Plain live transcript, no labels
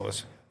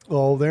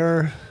Oh,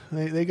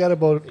 they got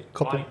about a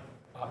couple. Lonnie,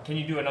 can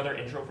you do another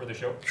intro for the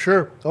show?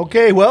 Sure.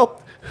 Okay.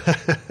 Well,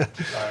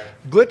 Sorry.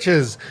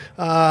 glitches.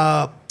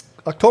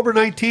 October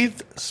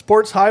 19th,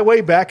 Sports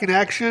Highway back in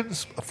action.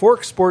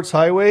 Fork Sports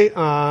Highway.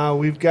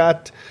 We've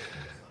got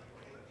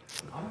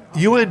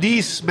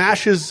UND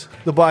smashes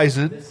the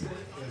Bison.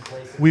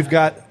 We've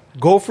got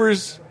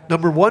Gophers,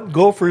 number 1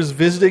 Gophers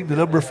visiting the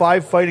number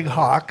 5 Fighting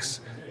Hawks.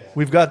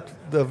 We've got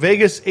the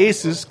Vegas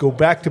Aces go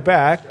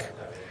back-to-back.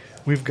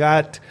 We've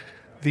got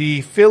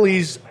the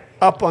Phillies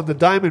up on the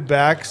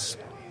Diamondbacks.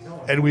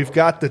 And we've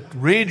got the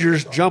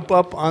Rangers jump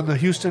up on the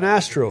Houston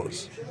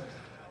Astros.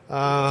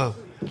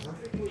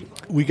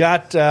 We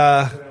got,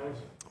 I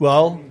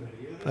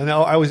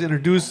was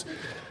introduced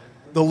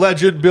the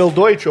legend Bill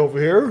Deutsch over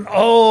here.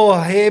 Oh,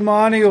 hey,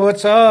 Monty,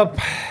 what's up?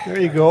 There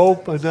you go.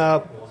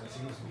 And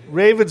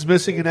Raven's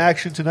missing in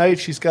action tonight.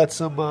 She's got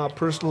some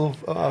personal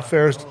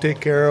affairs to take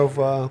care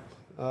of,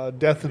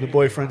 death in the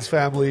boyfriend's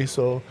family,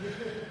 so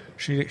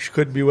she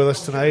couldn't be with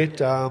us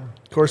tonight.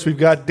 Of course, we've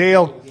got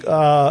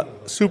Dale,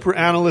 super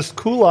analyst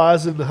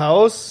Kulaz in the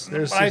house.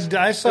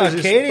 I saw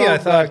Katie, I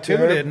thought, too,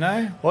 didn't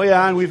I? Oh,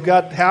 yeah, and we've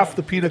got half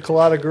the Pina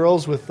Colada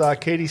girls with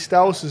Katie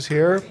Stouse is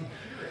here.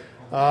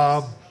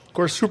 Of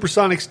course,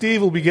 Supersonic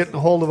Steve will be getting a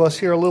hold of us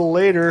here a little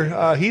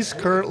later. He's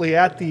currently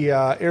at the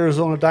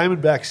Arizona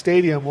Diamondback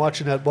Stadium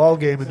watching that ball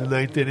game in the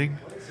 9th inning.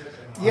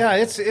 Yeah,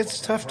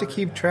 it's tough to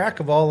keep track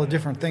of all the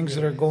different things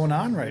that are going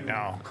on right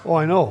now. Oh,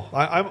 I know.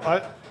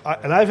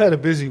 And I've had a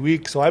busy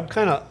week, so I'm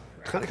kind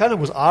of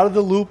was out of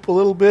the loop a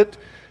little bit,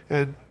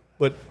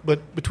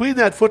 but between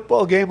that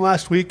football game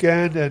last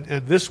weekend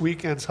and this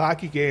weekend's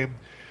hockey game,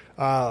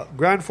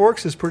 Grand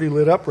Forks is pretty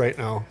lit up right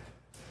now.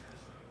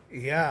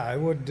 Yeah, I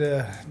would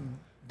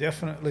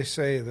definitely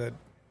say that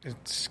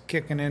it's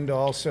kicking into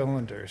all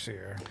cylinders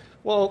here.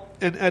 Well,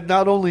 and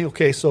not only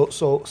so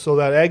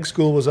that Ag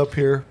School was up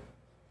here,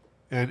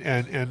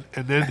 and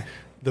then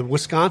the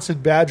Wisconsin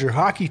Badger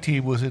hockey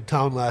team was in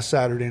town last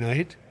Saturday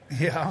night.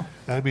 Yeah.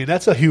 I mean,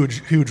 that's a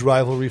huge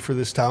rivalry for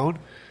this town.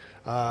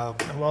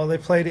 Well, they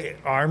played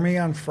Army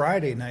on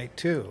Friday night,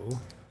 too.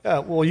 Yeah,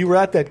 well, you were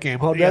at that game.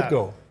 How'd that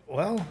go?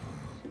 Well,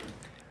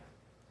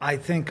 I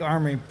think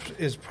Army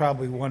is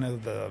probably one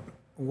of the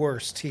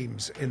worst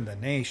teams in the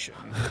nation.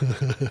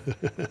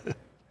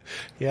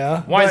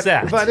 Yeah? Why is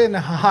that? But in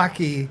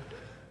hockey,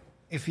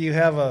 if you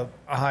have a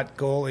hot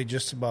goalie,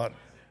 just about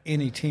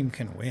any team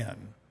can win.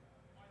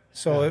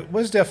 So it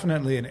was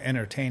definitely an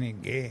entertaining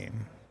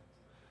game.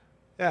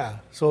 Yeah,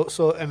 so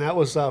and that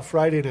was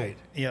Friday night.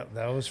 Yeah,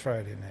 that was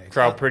Friday night.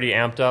 Crowd pretty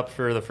amped up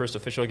for the first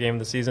official game of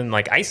the season.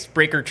 Like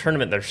Icebreaker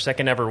Tournament, their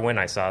second ever win.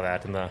 I saw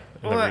that in the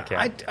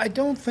recap. I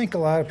don't think a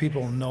lot of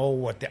people know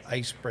what the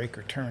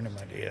Icebreaker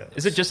Tournament is.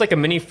 Is it just like a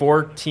mini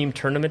 4-team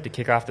tournament to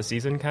kick off the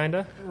season, kind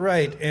of?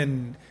 Right,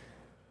 and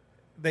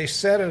they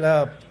set it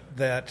up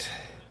that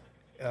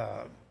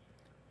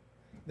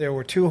there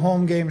were 2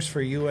 home games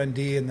for UND,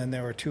 and then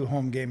there were 2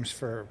 home games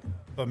for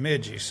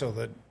Bemidji, so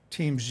the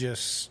teams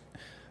just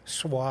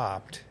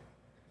swapped.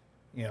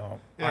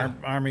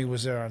 Army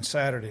was there on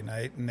Saturday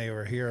night, and they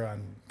were here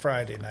on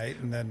Friday night,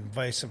 and then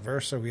vice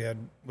versa. We had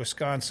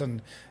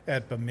Wisconsin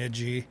at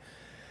Bemidji,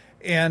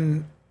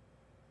 and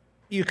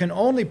you can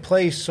only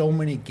play so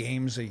many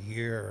games a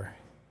year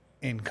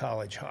in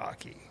college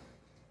hockey.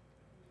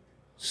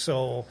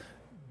 So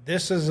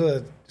this is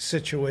a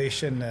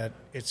situation that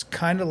it's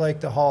kind of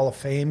like the Hall of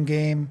Fame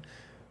game,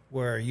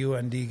 where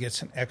UND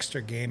gets an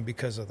extra game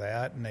because of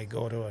that, and they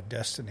go to a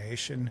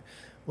destination.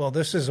 Well,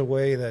 this is a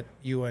way that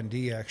UND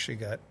actually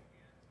got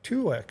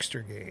 2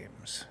 extra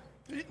games.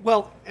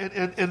 Well,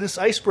 and this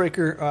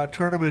Icebreaker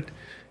tournament,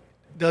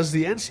 does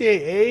the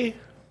NCAA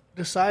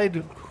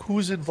decide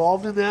who's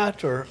involved in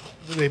that, or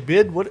do they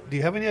bid? What do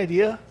you have any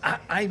idea?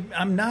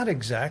 I'm not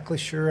exactly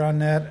sure on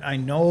that. I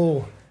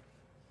know,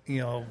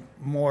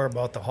 more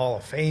about the Hall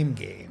of Fame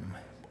game,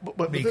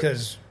 but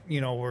because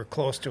we're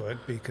close to it,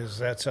 because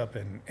that's up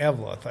in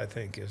Eveleth, I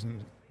think,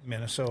 isn't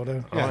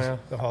Minnesota? Oh, yeah.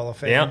 The Hall of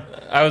Fame. Yeah,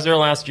 I was there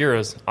last year. It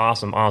was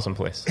awesome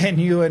place. And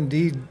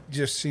UND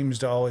just seems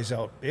to always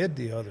outbid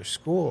the other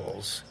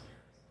schools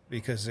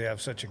because they have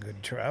such a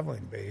good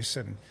traveling base,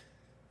 and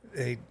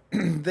they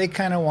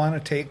kind of want to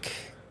take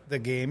the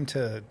game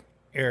to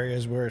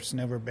areas where it's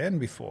never been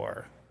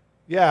before.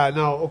 Yeah,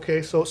 no,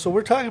 okay. So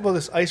we're talking about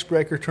this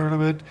Icebreaker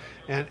tournament,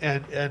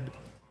 and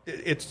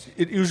it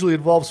usually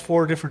involves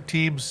 4 different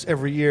teams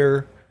every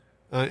year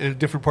in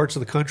different parts of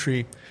the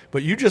country.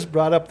 But you just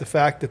brought up the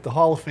fact that the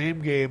Hall of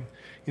Fame game,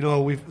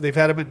 they've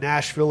had them in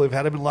Nashville, they've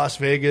had them in Las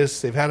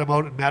Vegas, they've had them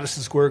out in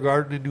Madison Square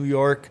Garden in New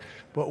York.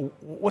 But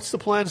what's the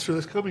plans for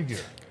this coming year?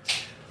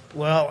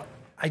 Well,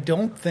 I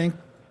don't think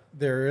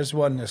there is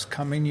one this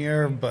coming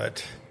year,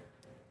 but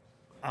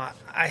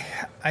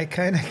I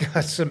kind of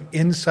got some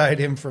inside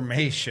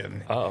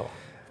information. Oh.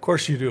 Of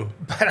course you do.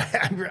 But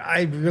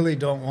I really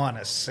don't want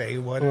to say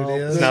what it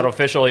is. It's not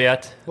official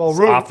yet. Well, it's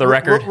off the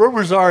record.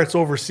 Rumors are it's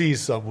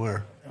overseas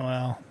somewhere.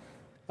 Well,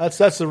 that's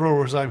the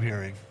rumors I'm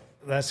hearing.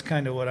 That's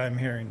kind of what I'm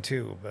hearing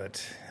too.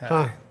 But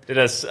Did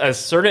a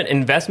certain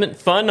investment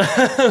fund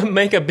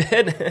make a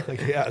bid?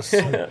 Yes.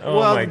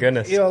 Oh, my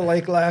goodness.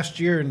 Like last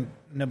year,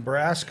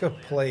 Nebraska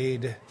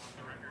played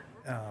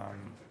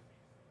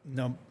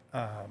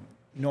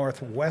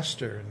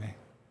Northwestern.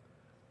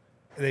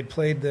 They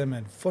played them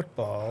in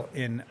football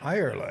in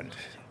Ireland.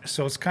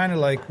 So it's kind of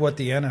like what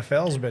the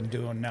NFL's been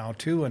doing now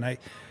too. And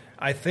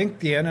I think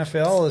the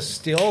NFL is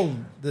still,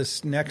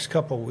 this next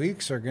couple of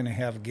weeks, are going to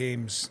have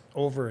games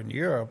over in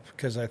Europe,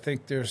 because I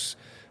think there's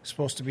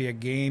supposed to be a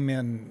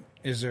game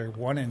is there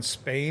one in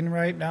Spain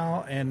right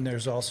now? And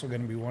there's also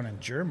going to be one in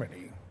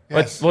Germany.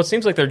 Yes. Well, it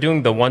seems like they're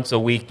doing the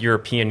once-a-week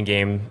European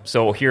game.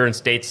 So here in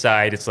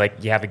stateside, it's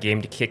like you have a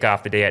game to kick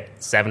off the day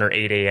at 7 or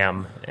 8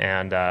 a.m.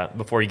 and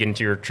before you get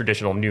into your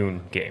traditional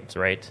noon games,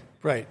 right?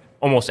 Right.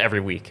 Almost every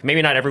week.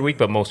 Maybe not every week,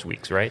 but most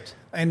weeks, right?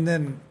 And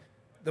then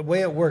the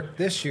way it worked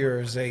this year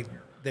is they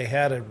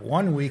had it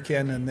one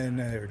weekend, and then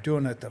they were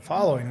doing it the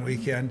following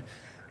weekend,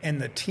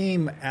 and the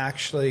team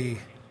actually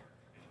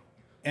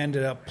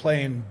ended up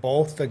playing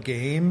both the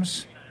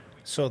games,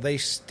 so they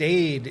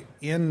stayed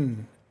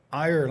in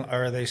Ireland,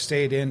 or they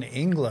stayed in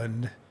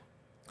England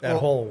that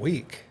whole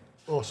week.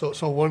 Oh,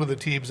 so one of the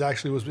teams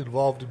actually was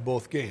involved in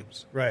both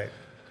games. Right.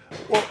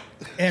 Well,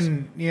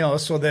 And,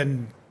 so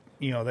then,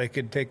 they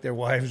could take their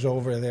wives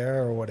over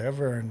there or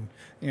whatever and,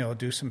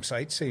 do some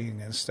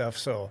sightseeing and stuff.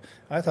 So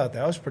I thought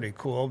that was pretty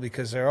cool,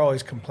 because they're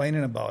always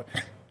complaining about,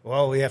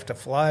 well, we have to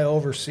fly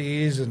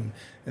overseas and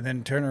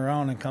then turn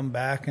around and come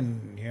back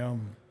and,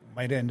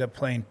 might end up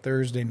playing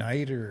Thursday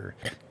night or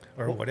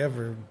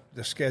whatever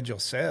the schedule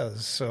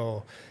says.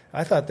 So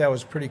I thought that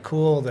was pretty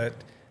cool that,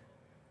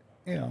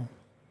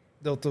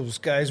 those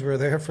guys were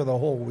there for the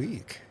whole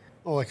week.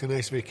 oh, like a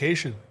nice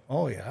vacation.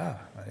 Oh, yeah.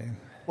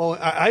 Well,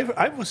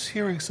 I was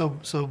hearing some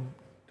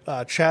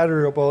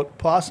chatter about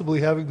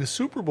possibly having the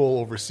Super Bowl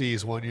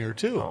overseas one year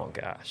too. Oh,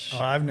 gosh.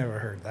 I've never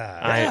heard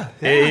that.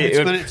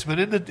 It's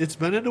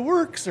been in the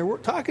works. They're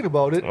talking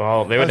about it.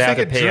 Well, they would have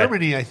to pay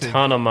Germany, a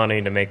ton of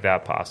money to make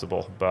that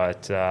possible,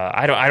 but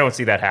I don't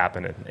see that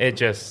happening. It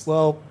just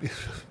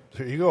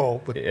There you go.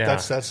 But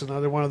that's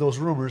another one of those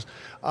rumors.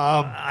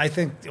 I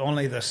think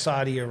only the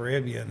Saudi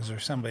Arabians or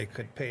somebody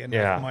could pay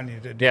enough money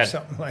to do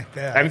something like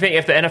that. I think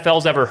if the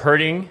NFL's ever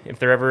hurting, if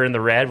they're ever in the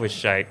red,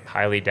 which I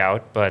highly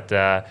doubt, but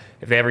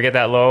if they ever get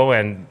that low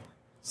and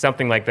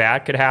something like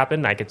that could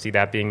happen, I could see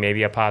that being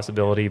maybe a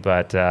possibility.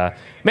 But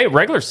maybe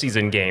regular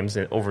season games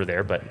over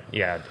there, but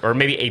or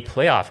maybe a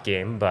playoff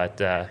game.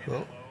 But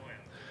well,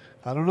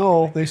 I don't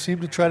know. They seem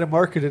to try to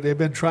market it. They've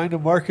been trying to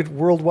market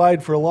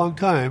worldwide for a long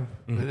time,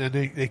 and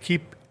they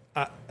keep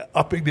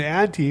upping the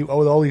ante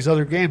with all these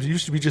other games. It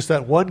used to be just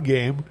that one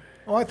game.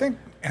 Well, I think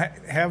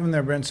haven't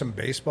there been some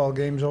baseball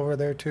games over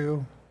there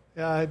too?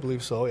 Yeah, I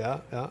believe so.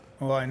 Yeah.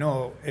 Well, I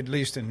know at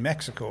least in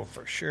Mexico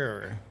for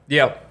sure.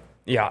 Yep.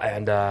 Yeah,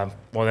 and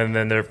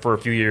then there for a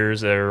few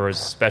years there was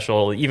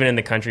special, even in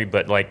the country,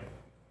 but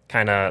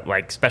kind of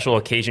like special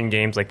occasion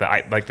games like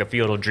the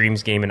Field of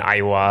Dreams game in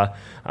Iowa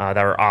that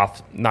are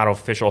off, not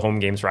official home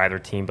games for either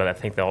team, but I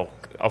think they'll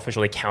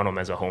officially count them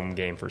as a home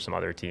game for some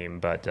other team.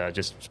 But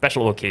just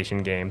special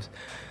occasion games.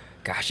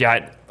 Gosh,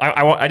 yeah,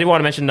 I did want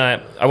to mention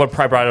that I would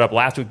probably brought it up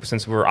last week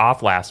since we were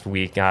off last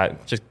week.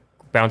 Just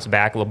bounce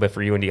back a little bit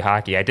for UND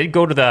hockey. I did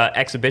go to the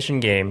exhibition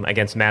game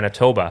against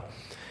Manitoba.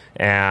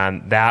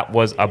 And that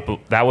was a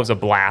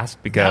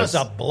blast because that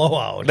was a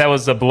blowout. That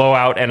was a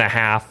blowout and a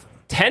half,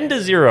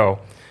 10-0.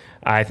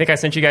 I think I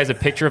sent you guys a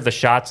picture of the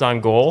shots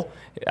on goal.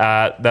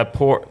 At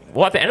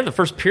the end of the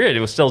first period, it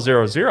was still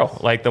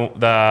 0-0. Like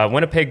the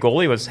Winnipeg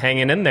goalie was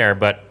hanging in there,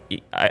 but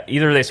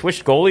either they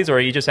switched goalies or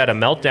he just had a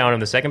meltdown in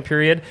the second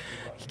period.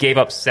 He gave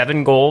up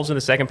 7 goals in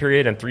the second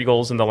period and 3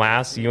 goals in the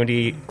last.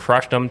 UND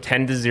crushed them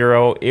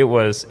 10-0. It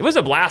was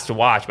a blast to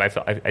watch,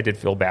 but I did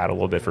feel bad a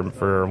little bit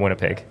for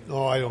Winnipeg.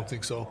 Oh, I don't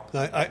think so.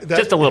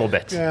 Just a little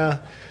bit. Yeah.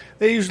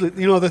 They usually,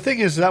 the thing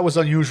is that was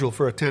unusual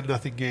for a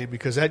 10-0 game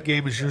because that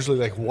game is usually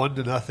like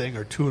 1-0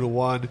 or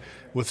 2-1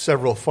 with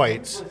several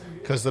fights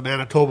because the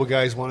Manitoba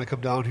guys want to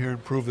come down here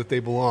and prove that they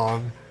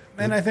belong.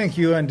 And I think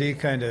UND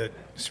kind of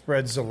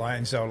spreads the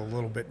lines out a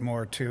little bit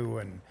more too,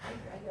 and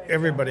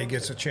everybody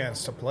gets a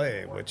chance to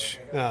play, which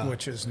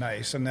is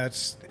nice, and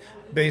that's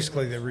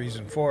basically the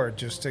reason for it,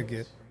 just to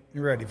get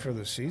ready for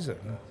the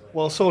season.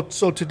 Well, so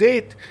to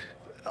date,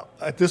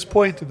 at this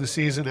point in the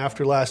season,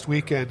 after last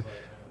weekend,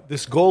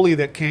 this goalie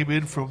that came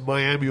in from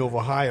Miami of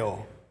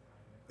Ohio,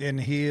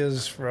 and he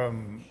is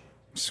from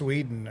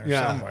Sweden or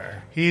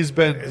somewhere. He's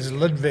been is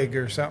Ludwig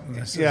or something.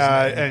 And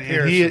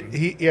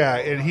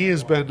he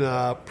has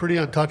been pretty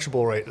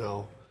untouchable right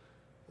now.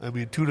 I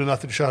mean, 2-0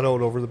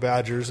 shutout over the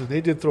Badgers, and they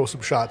did throw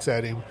some shots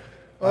at him.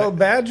 Well,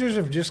 Badgers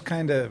have just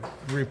kind of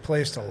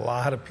replaced a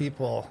lot of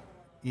people,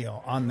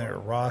 on their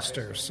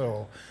roster.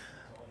 So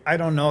I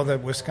don't know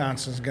that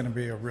Wisconsin's going to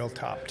be a real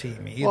top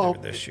team either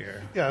this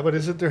year. Yeah, but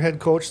isn't their head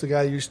coach the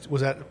guy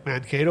was at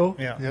Mankato?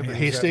 Yeah,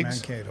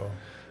 Hastings. At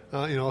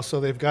Mankato. So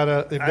they've got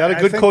a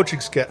good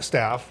coaching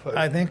staff.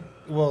 I think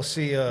we'll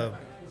see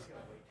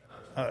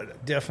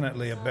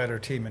definitely a better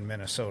team in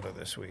Minnesota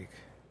this week.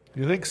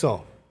 You think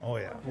so? Oh,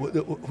 yeah.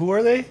 Who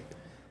are they?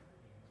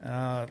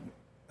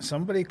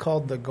 Somebody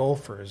called the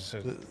Gophers.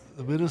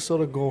 The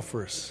Minnesota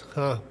Gophers.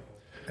 Huh.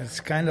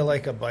 It's kind of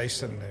like a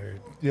Bison.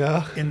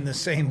 They're in the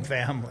same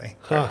family.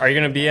 Huh. Are you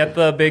going to be at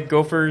the big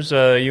Gophers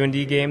UND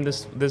game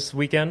this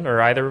weekend,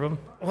 or either of them?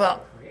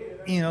 Well,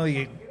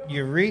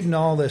 you're reading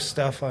all this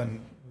stuff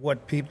on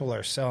what people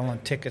are selling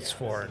tickets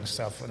for and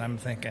stuff, and I'm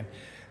thinking,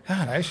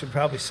 God, I should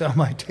probably sell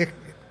my ticket.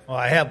 Well,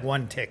 I have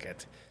one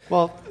ticket.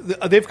 Well,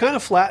 they've kind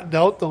of flattened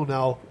out, though,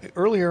 now.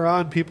 Earlier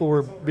on, people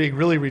were being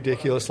really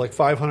ridiculous, like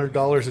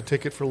 $500 a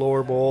ticket for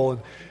lower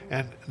bowl.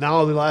 And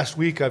now the last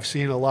week, I've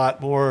seen a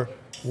lot more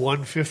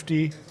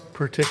 $150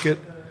 per ticket,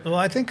 well,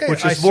 I think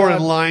which is more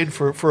in line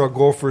for a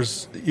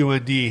Gophers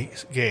UND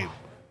game.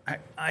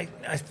 I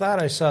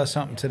thought I saw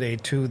something today,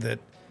 too, that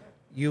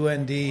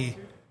UND,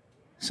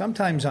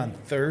 sometimes on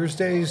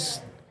Thursdays,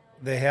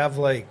 they have,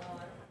 like,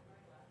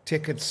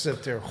 tickets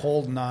that they're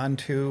holding on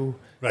to.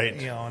 Right.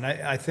 And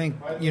I think,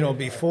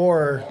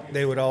 before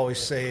they would always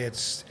say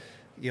it's,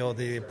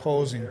 the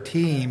opposing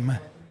team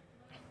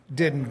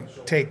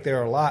didn't take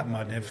their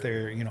allotment if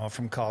they're,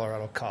 from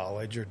Colorado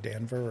College or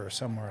Denver or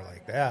somewhere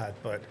like that.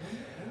 But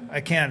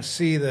I can't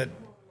see that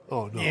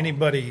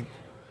anybody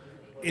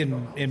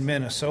in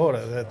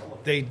Minnesota,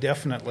 that they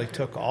definitely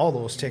took all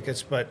those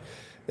tickets. But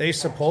they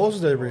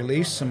supposedly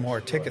released some more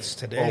tickets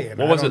today.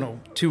 What was it?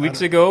 2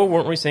 weeks ago,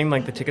 weren't we saying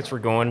like the tickets were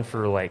going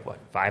for like what,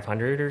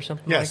 500 or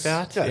something like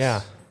that? Yes.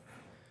 Yeah.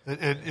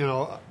 And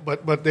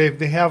but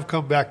they have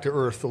come back to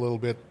earth a little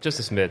bit.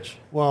 Just a smidge.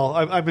 Well,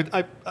 I've been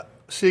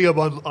seeing them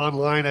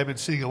online. I've been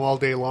seeing them all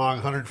day long,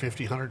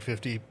 150,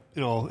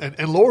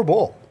 and lower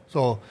bowl.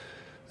 So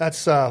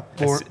that's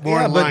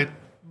more in line.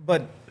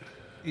 But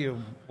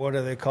what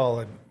do they call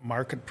it?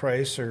 Market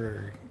price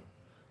or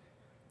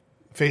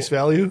face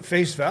value?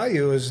 Face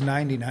value is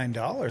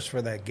 $99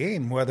 for that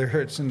game, whether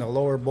it's in the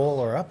lower bowl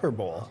or upper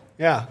bowl.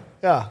 Yeah.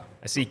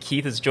 I see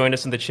Keith has joined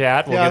us in the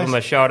chat. We'll give him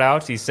a shout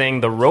out. He's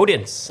saying the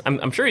rodents.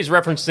 I'm sure he's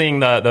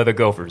referencing the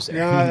Gophers there.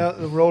 Yeah,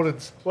 the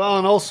rodents. Well,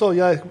 and also,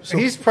 so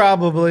he's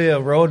probably a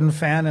rodent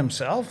fan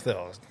himself,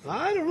 though.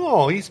 I don't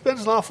know. He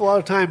spends an awful lot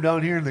of time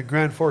down here in the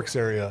Grand Forks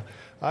area.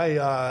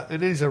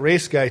 And he's a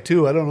race guy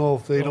too. I don't know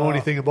if they know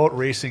anything about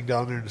racing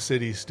down there in the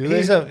cities. Do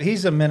they?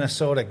 He's a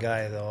Minnesota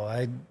guy, though.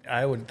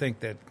 I would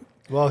think that.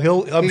 Well,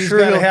 he's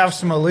got to have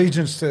some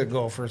allegiance to the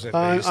Gophers at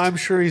least. I'm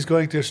sure he's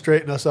going to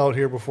straighten us out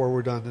here before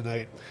we're done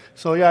tonight.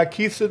 So yeah,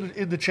 Keith's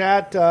in the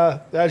chat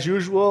as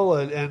usual,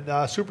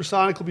 and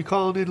Supersonic will be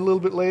calling in a little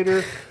bit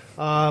later.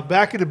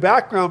 Back in the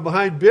background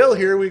behind Bill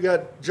here, we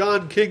got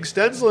John King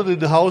Stensland in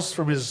the house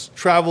from his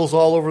travels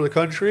all over the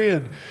country,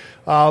 and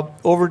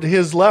over to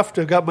his left,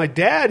 I've got my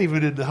dad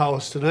even in the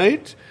house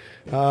tonight.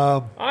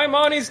 I'm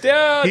on his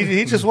dad.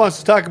 He just wants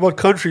to talk about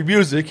country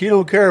music. He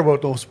don't care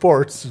about no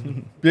sports.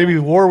 Maybe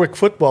Warwick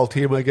football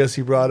team, I guess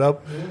he brought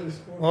up.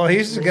 Well,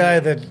 he's the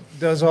guy that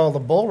does all the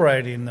bull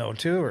riding, though,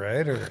 too,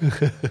 right?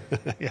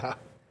 Yeah.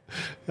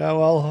 Yeah.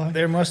 Well,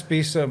 there must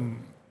be some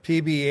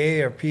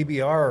PBA or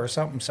PBR or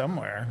something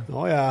somewhere.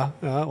 Oh yeah.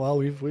 Well,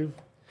 we've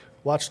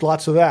watched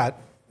lots of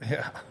that.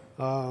 Yeah.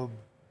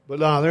 But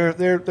no,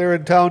 they're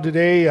in town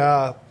today,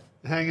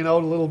 hanging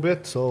out a little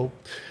bit. So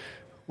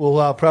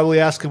we'll probably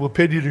ask him an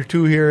opinion or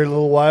two here in a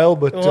little while.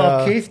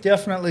 But Keith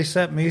definitely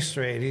set me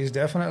straight. He's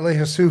definitely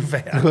a Sioux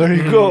fan. There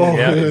you go.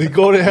 Yeah.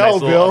 Go to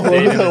hell, Bill.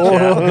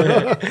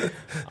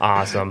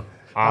 Awesome.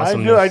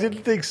 I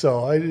didn't think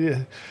so.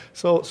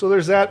 So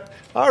there's that.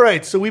 All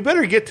right, so we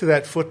better get to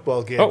that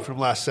football game from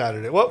last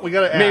Saturday. Well, we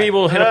got to add. Maybe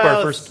we'll hit up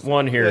our first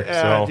one here.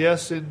 So.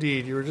 Yes,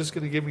 indeed. You were just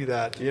going to give me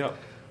that. Yeah.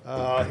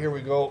 Here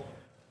we go.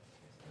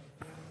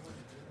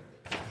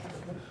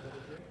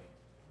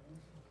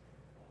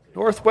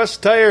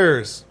 Northwest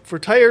Tires. For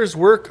tires,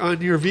 work on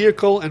your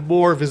vehicle, and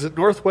more, visit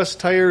Northwest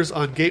Tires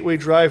on Gateway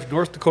Drive,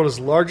 North Dakota's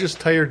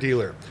largest tire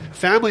dealer.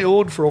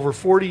 Family-owned for over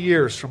 40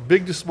 years. From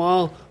big to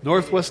small,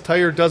 Northwest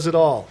Tire does it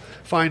all.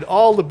 Find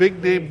all the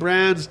big-name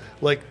brands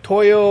like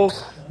Toyo,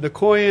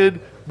 Nicoyan,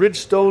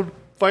 Bridgestone,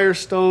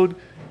 Firestone,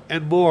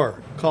 and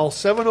more. Call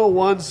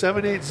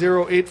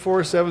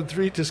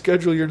 701-780-8473 to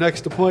schedule your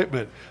next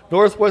appointment.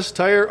 Northwest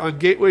Tire on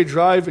Gateway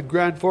Drive in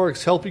Grand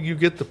Forks, helping you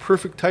get the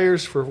perfect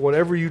tires for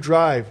whatever you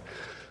drive.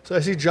 So I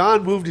see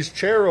John moved his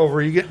chair over.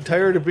 Are you getting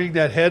tired of being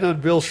that head on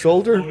Bill's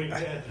shoulder?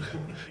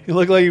 You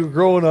look like you were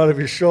growing out of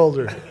your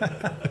shoulder.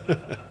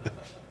 That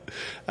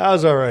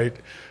was all right.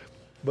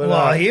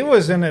 But, he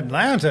was in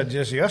Atlanta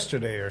just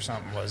yesterday or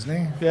something, wasn't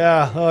he?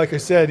 Yeah, like I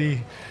said,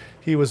 he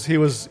was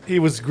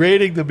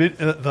grading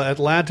the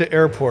Atlanta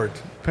airport.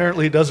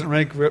 Apparently, he doesn't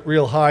rank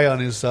real high on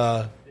his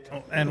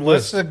and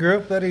what's the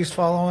group that he's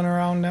following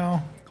around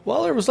now?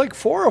 Well, there was like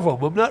 4 of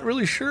them. I'm not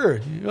really sure.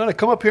 You want to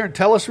come up here and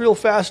tell us real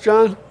fast,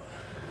 John?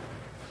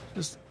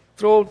 Just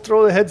throw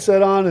the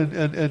headset on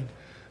and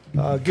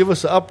give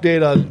us an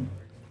update on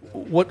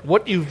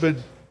what you've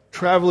been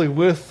traveling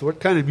with, what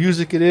kind of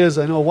music it is.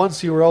 I know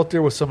once you were out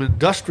there with some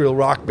industrial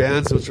rock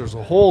bands, which was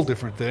a whole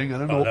different thing. I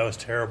don't know. That was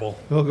terrible.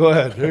 Oh, go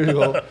ahead. There you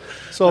go.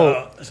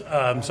 So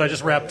I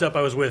just wrapped up.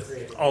 I was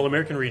with All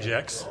American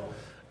Rejects,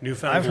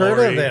 Newfound I've Glory.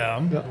 heard of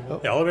them.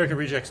 Yeah, All American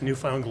Rejects,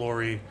 Newfound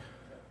Glory,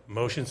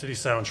 Motion City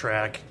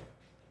Soundtrack,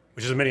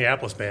 which is a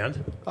Minneapolis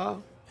band,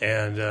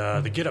 and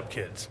the Get Up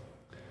Kids.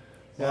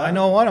 Well, I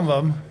know one of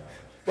them.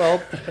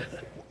 Well,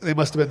 they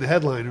must have been the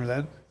headliner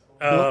then.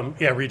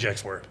 Yeah,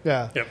 Rejects were.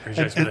 Yeah. Yep,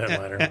 Rejects were the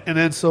headliner. And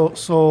then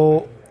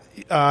so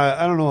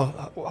I don't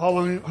know how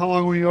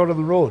long were you out on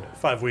the road?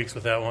 5 weeks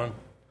with that one.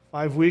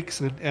 5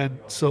 weeks, and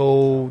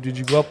so did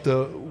you go up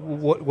to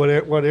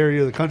what area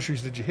of the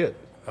countries did you hit?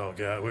 Oh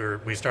god,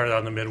 we started out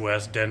in the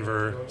Midwest,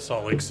 Denver,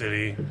 Salt Lake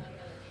City,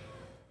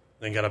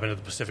 then got up into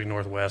the Pacific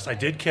Northwest. I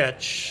did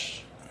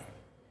catch.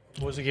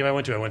 What was the game I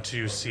went to? I went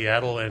to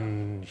Seattle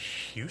and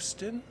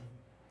Houston.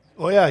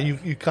 Oh yeah,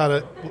 you kind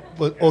of.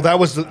 Oh, that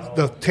was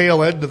the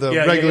tail end of the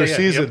regular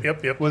season.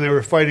 Yep. When they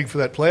were fighting for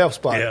that playoff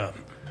spot. Yeah.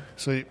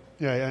 So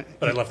yeah.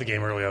 But I left the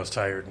game early. I was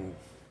tired, and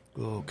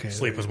okay.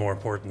 sleep was more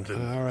important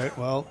than. All right.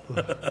 Well.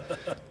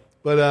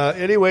 But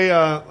anyway,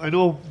 I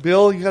know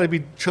Bill, you got to be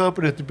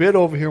chomping at the bit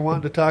over here,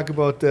 wanting to talk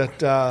about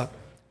that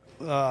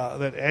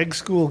egg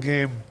school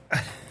game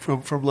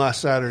from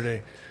last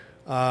Saturday.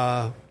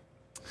 Dale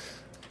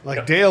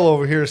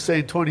over here is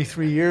saying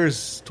 23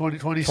 years,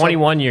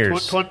 21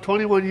 years.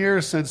 21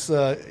 years since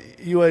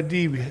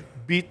UND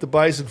beat the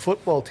Bison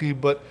football team,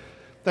 but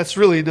that's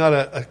really not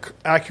a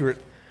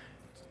accurate.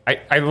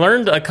 I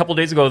learned a couple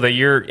days ago that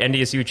your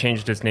NDSU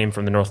changed its name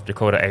from the North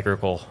Dakota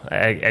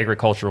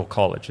Agricultural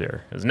College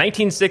there. It was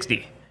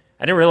 1960.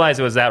 I didn't realize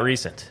it was that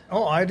recent.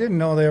 Oh, I didn't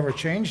know they ever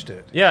changed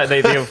it. Yeah,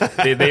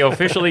 they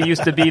officially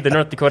used to be the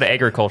North Dakota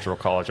Agricultural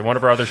College, and one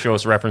of our other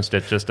shows referenced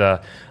it.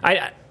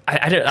 I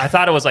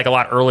thought it was like a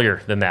lot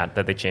earlier than that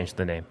they changed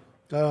the name.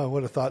 I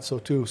would have thought so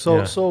too.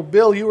 So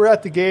Bill, you were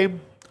at the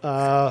game,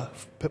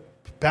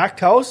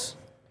 packed house?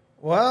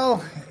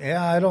 Well,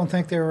 yeah, I don't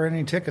think there were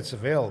any tickets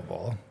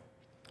available.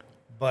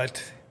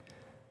 But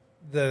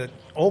the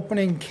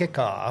opening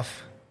kickoff,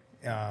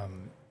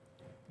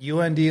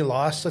 UND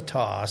lost the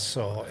toss,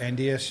 so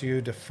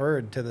NDSU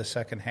deferred to the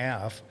second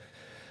half.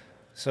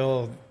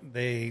 So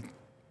they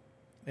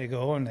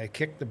go and they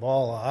kick the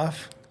ball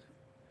off,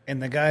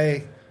 and the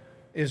guy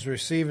is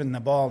receiving the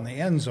ball in the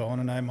end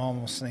zone, and I'm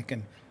almost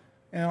thinking,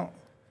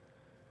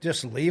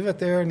 just leave it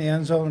there in the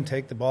end zone and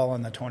take the ball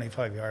on the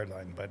 25-yard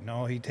line. But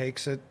no, he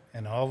takes it,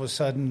 and all of a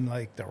sudden,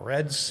 like the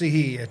Red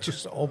Sea, it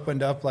just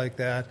opened up like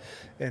that,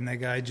 and the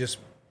guy just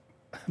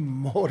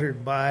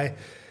motored by,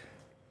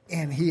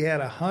 and he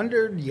had a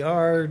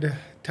 100-yard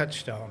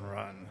touchdown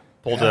run.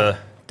 Pulled a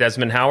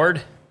Desmond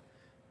Howard?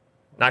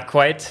 Not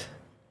quite.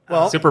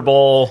 Well, Super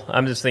Bowl.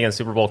 I'm just thinking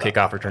Super Bowl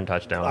kickoff return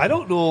touchdown. I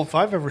don't know if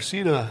I've ever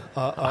seen a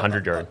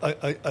 100-yard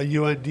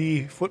a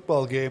UND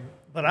football game.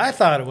 But I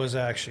thought it was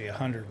actually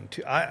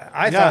 102.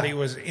 I thought he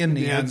was in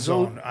the end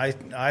zone.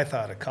 I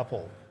thought a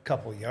couple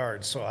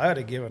yards, so I had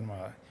to give him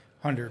a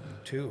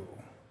 102.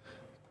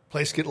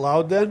 Place get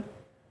loud then?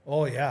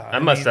 Oh yeah,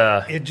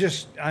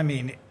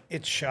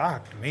 it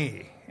shocked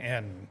me,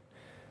 and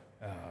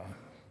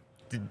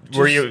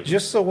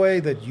just the way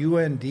that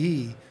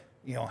UND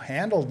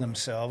handled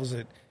themselves.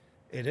 It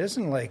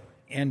isn't like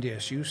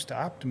NDSU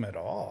stopped them at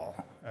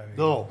all.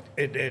 No,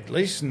 at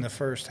least in the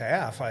first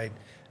half, I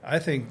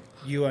think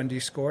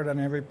UND scored on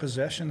every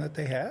possession that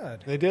they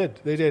had. They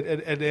did,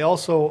 and they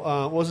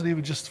also wasn't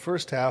even just the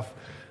first half.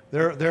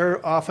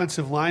 Their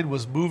offensive line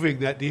was moving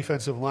that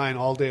defensive line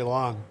all day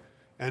long,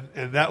 and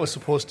that was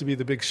supposed to be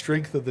the big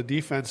strength of the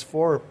defense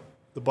for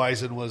the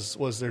Bison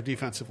was their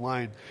defensive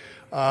line.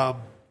 I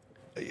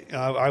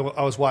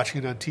was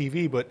watching it on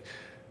TV, but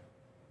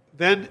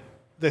then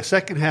the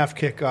second half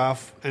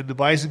kickoff, and the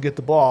Bison get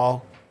the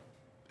ball,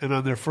 and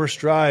on their first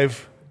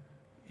drive,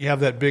 you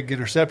have that big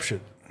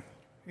interception.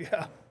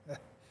 Yeah.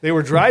 They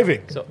were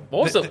driving. So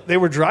they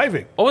were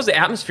driving. What was the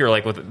atmosphere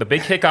like with the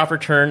big kickoff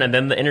return and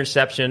then the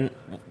interception?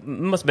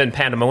 Must have been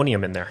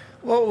pandemonium in there.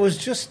 Well, it was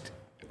just,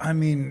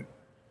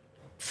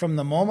 from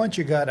the moment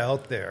you got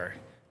out there,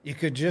 you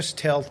could just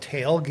tell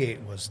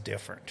tailgate was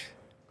different.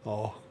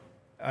 Oh.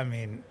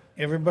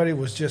 Everybody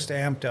was just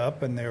amped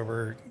up, and there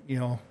were,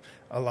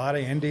 a lot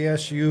of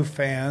NDSU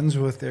fans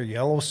with their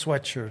yellow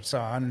sweatshirts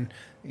on,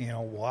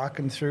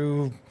 walking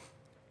through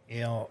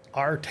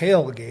our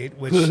tailgate,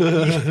 which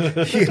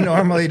you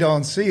normally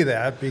don't see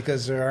that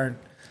because there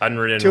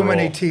aren't too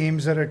many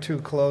teams that are too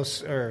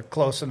close or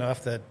close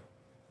enough that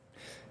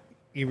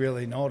you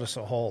really notice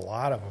a whole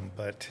lot of them.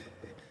 But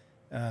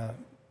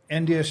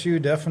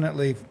NDSU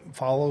definitely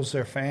follows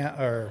their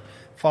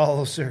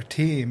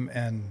team,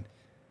 and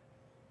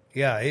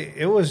yeah,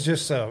 it was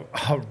just a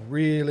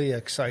really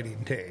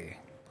exciting day.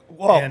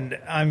 Whoa.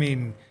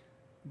 And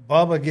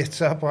Bubba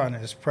gets up on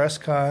his press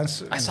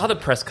conference. I saw the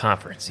press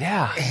conference,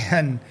 yeah.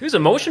 And he was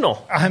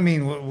emotional.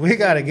 We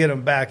got to get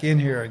him back in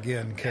here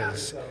again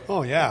because.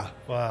 Oh yeah.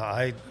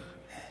 Well,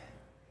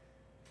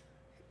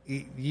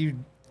 you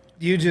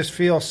just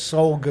feel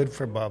so good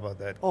for Bubba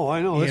that. Oh,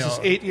 I know. This is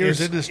 8 years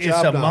in this job.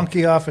 It's a now.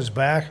 monkey off his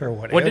back or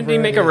whatever. What, didn't he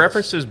make a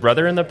reference to his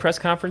brother in the press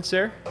conference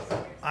there?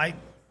 I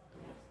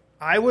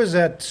was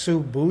at Sue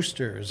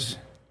Booster's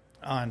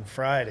on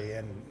Friday,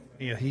 and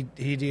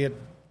he did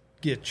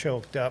get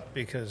choked up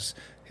because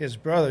his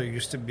brother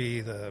used to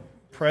be the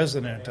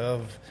president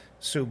of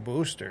Sioux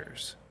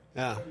Boosters.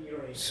 Yeah.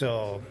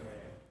 So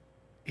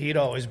he'd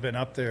always been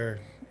up there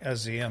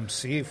as the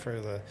MC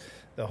for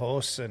the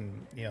hosts,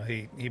 and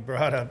he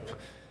brought up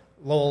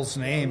Lowell's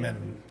name,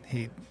 and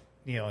he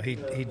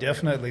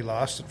definitely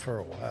lost it for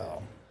a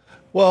while.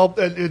 Well,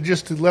 and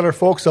just to let our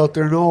folks out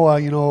there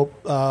know,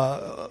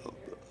 Bubba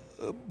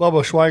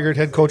Schweigert,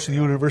 head coach of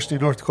the University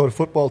of North Dakota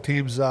football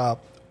team's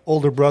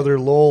older brother,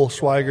 Lowell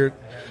Schweigert,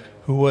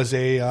 who was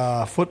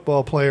a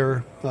football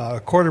player,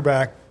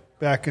 quarterback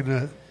back in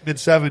the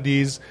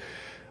mid-'70s.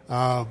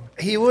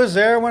 He was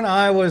there when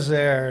I was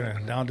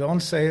there. Now, don't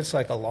say it's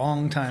like a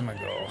long time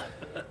ago.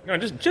 No,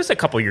 just a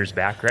couple years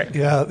back, right?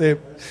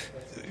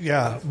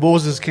 Yeah,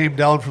 Moses came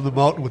down from the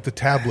mountain with the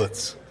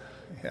tablets.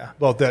 Yeah,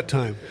 about that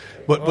time.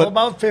 But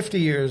about 50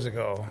 years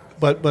ago.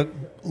 But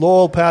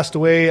Lowell passed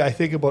away, I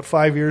think, about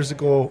 5 years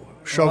ago.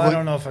 I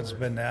don't know if it's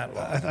been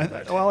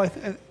that long.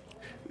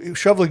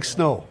 Shoveling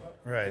snow.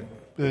 Right.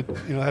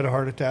 Had a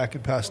heart attack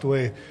and passed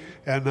away.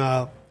 And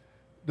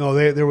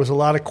there was a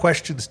lot of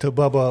questions to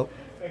Bubba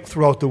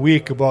throughout the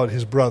week about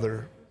his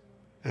brother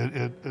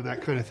and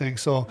that kind of thing.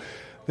 So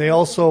they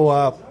also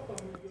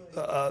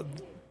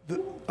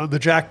on the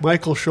Jack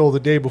Michael show the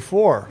day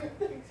before.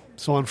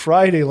 So on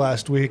Friday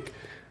last week,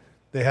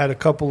 they had a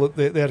couple of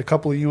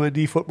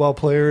UND football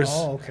players.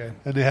 Oh, okay.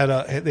 And they had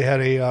a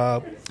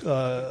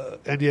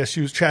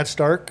NDSU's Chad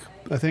Stark,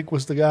 I think,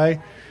 was the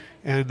guy,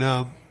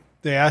 and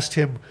they asked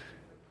him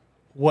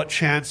what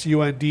chance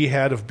UND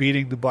had of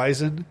beating the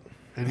Bison,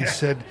 and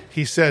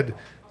he said,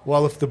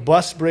 well, if the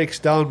bus breaks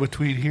down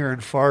between here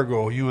and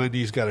Fargo,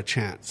 UND's got a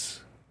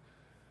chance.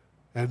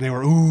 And they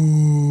were,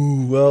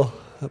 well,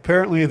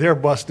 apparently their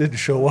bus didn't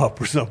show up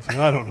or something.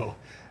 I don't know.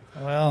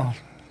 Well,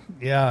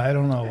 yeah, I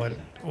don't know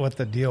what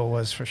the deal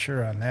was for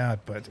sure on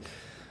that, but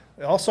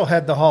they also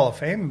had the Hall of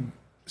Fame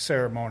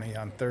ceremony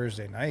on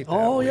Thursday night.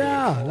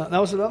 Yeah, that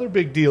was another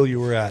big deal you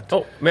were at.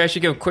 Oh, maybe I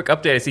should give a quick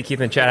update. I see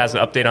Keith in the chat has an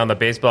update on the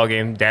baseball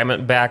game.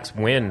 Diamondbacks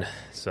win.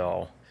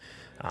 So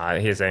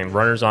he's saying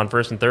runners on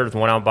first and third with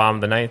one out bottom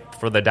of the ninth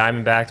for the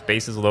Diamondbacks,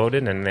 bases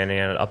loaded, and then he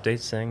had an update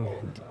saying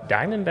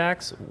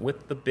Diamondbacks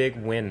with the big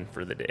win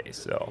for the day.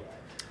 So,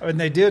 and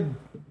they did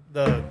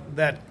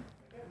that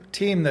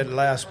team that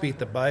last beat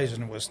the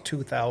Bison was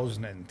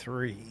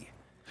 2003.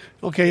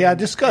 Okay, yeah,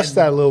 discuss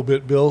that a little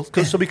bit, Bill.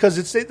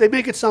 Because they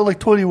make it sound like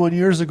 21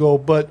 years ago,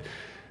 but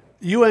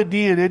UND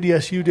and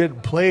NDSU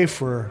didn't play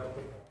for.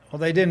 Well,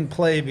 they didn't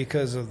play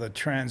because of the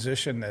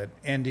transition that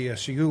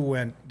NDSU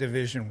went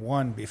Division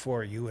I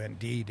before UND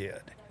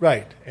did.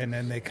 Right. And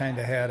then they kind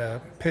of had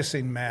a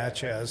pissing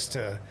match as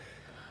to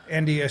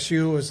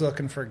NDSU was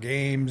looking for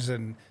games,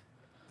 and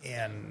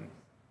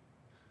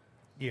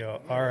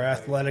our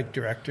athletic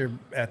director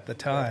at the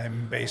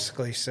time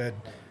basically said,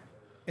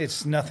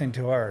 it's nothing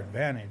to our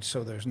advantage,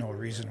 so there's no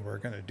reason we're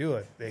going to do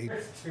it.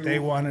 They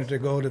wanted to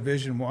go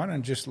Division I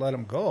and just let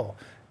them go,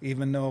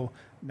 even though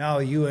now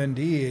UND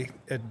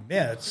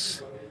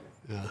admits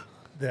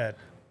that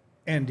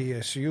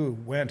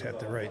NDSU went at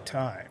the right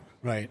time.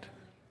 Right.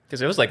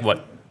 Because it was like,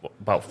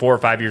 about 4 or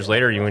 5 years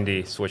later,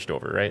 UND switched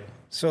over, right?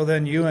 So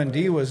then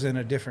UND was in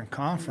a different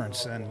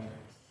conference than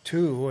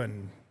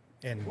and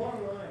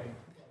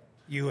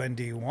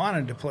UND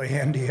wanted to play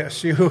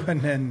NDSU,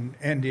 and then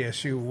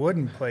NDSU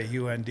wouldn't play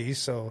UND,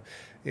 so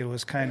it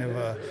was kind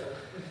of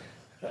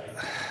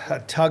a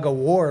tug of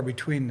war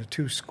between the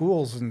two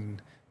schools,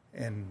 and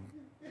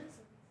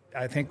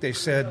I think they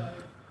said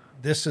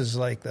this is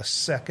like the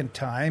second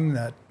time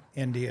that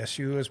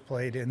NDSU has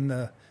played in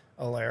the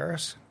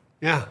Alaris.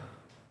 Yeah.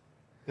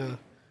 Well,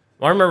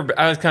 I remember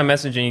I was kind of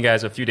messaging you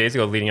guys a few days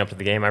ago leading up to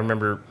the game. I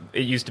remember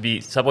it used to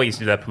be Subway used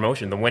to do that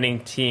promotion. The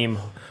winning team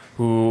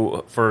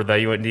who for the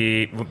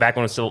UND back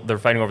when they're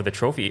fighting over the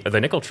trophy,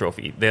 the nickel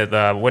trophy,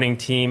 the winning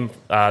team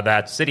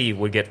that city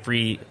would get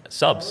free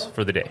subs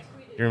for the day.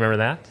 You remember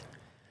that?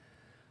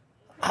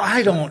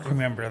 I don't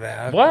remember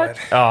that. What?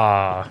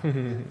 I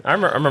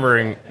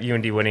remember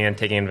UND winning and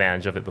taking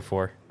advantage of it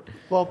before.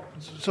 Well,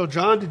 so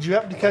John, did you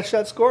happen to catch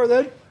that score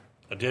then?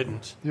 I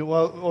didn't. You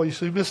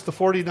missed the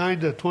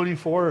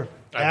 49-24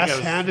 ass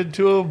handed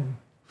to him.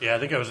 Yeah, I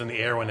think I was in the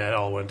air when that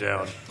all went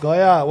down. Oh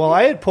yeah. Well,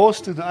 I had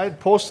posted on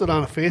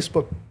a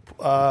Facebook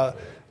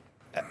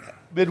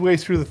midway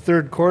through the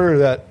third quarter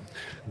that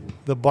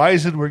the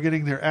Bison were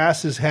getting their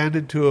asses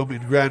handed to them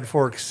in Grand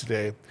Forks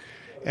today,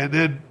 and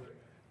then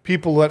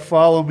people that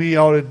follow me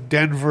out in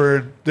Denver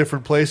and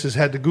different places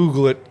had to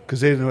Google it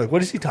because they didn't know,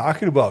 what is he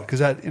talking about? Because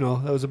that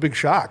was a big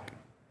shock.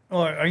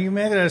 Well, are you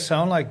making it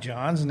sound like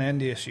John's an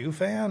NDSU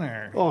fan,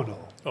 or? Oh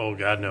no. Oh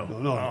God, no.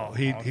 No.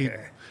 He.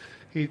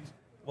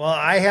 Well,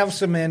 I have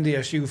some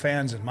NDSU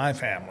fans in my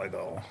family,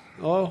 though.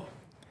 Oh.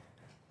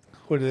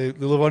 What, do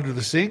they live under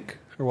the sink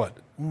or what?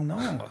 Well,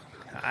 no.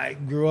 I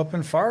grew up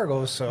in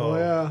Fargo, so. Oh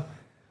yeah.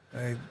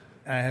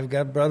 I have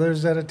got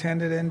brothers that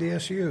attended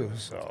NDSU,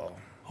 so.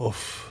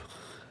 Oof.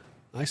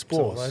 I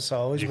suppose. So that's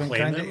always been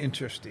kind of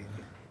interesting.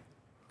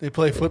 They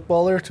play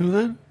football there too,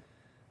 then?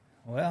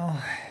 Well,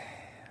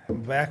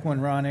 Back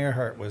when Ron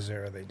Earhart was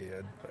there, they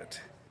did. But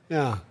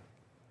Yeah.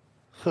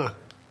 Huh.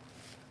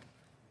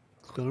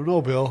 I don't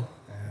know, Bill.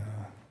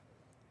 yeah.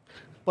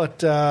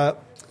 But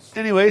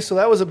anyway, so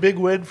that was a big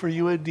win for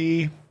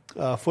UND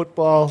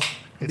football.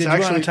 Did you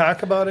want to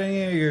talk about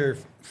any of your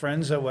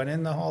friends that went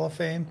in the Hall of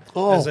Fame?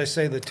 Oh. As I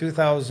say, the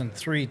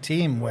 2003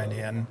 team went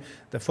in,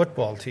 the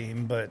football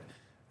team, but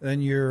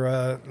then your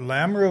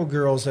Lamoureux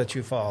girls that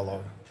you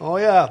follow, Oh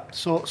yeah.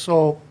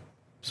 So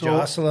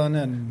Jocelyn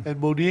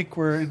and Monique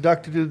were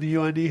inducted into the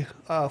UND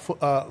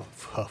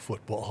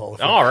football Hall of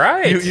Fame. All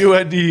right.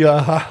 UND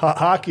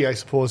hockey, I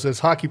suppose, as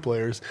hockey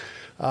players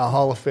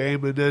Hall of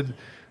Fame, and then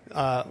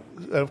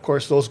and of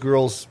course those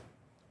girls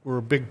were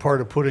a big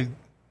part of putting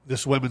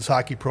this women's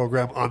hockey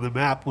program on the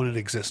map when it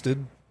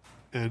existed.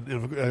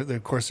 And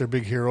of course, their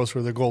big heroes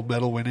were their gold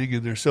medal winning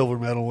and their silver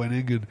medal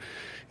winning and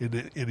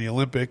in the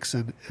Olympics.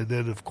 And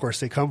then, of course,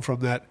 they come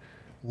from that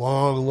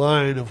long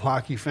line of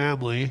hockey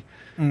family.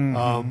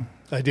 Mm-hmm.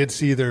 I did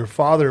see their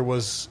father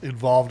was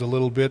involved a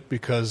little bit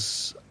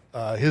because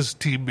his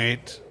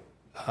teammate,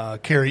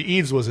 Carrie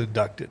Eads, was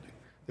inducted.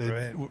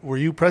 Right. Were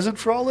you present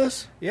for all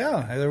this?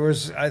 Yeah,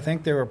 I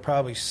think there were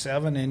probably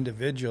 7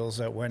 individuals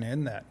that went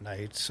in that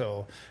night.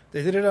 So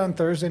they did it on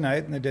Thursday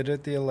night, and they did it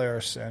at the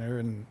Alaris Center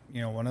and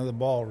one of the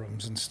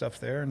ballrooms and stuff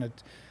there. And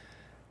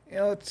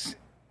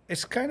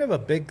it's kind of a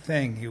big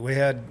thing. We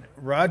had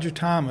Roger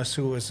Thomas,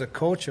 who was the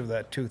coach of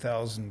that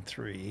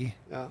 2003.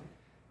 Yeah.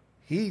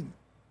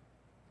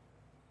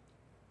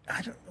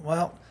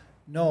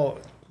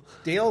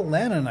 Dale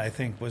Lennon, I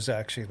think, was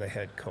actually the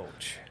head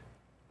coach.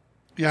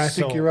 Yeah, I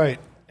think you're right.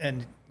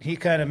 And he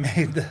kind of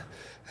made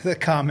the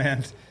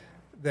comment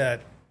that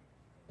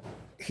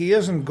he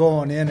isn't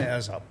going in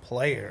as a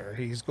player;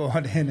 he's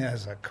going in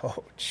as a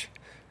coach,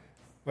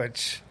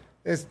 which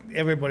is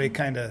everybody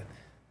kind of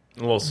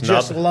A little snub.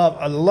 just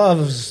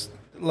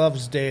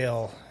loves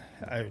Dale,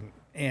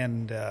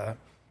 and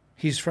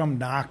he's from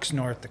Knox,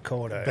 North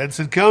Dakota.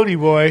 Benson County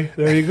boy.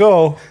 There you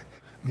go.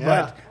 Yeah.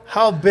 But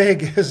how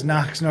big is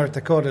Knox, North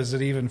Dakota? Is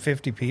it even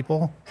 50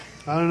 people?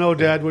 I don't know,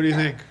 Dad. What do you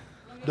think?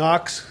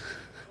 Knox?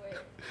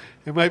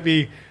 There might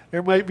be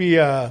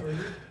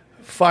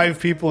 5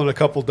 people and a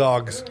couple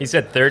dogs. He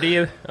said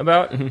 30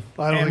 about? I don't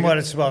And think what,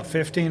 it's about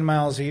 15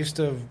 miles east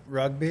of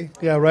Rugby?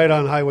 Yeah, right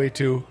on Highway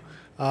 2.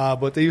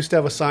 But they used to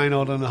have a sign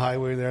out on the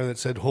highway there that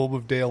said "Home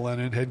of Dale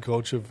Lennon, head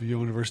coach of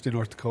University of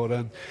North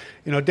Dakota."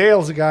 And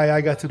Dale's a guy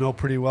I got to know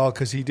pretty well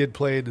because he did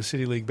play in the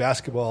City League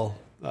basketball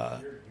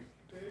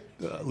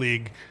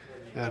league.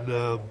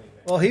 And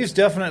Well, he's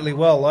definitely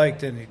well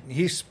liked, and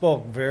he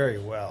spoke very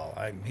well.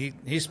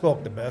 He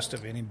spoke the best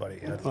of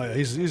anybody. oh yeah,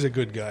 he's a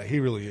good guy. He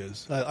really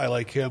is. I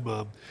like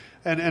him.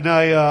 And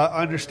I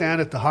understand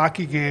at the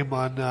hockey game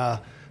on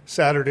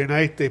Saturday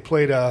night they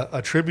played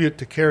a tribute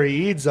to Carrie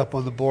Eads up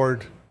on the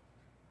board.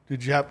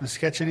 Did you happen to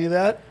sketch any of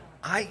that?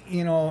 I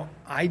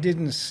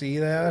didn't see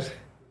that,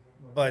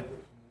 but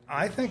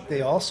I think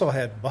they also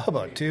had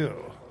Bubba too.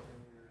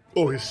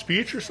 Oh, his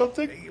speech or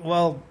something?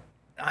 Well,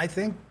 I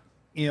think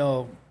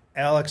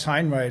Alex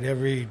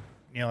Heinrich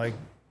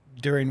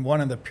during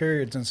one of the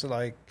periods and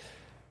so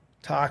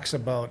talks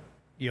about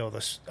the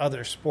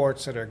other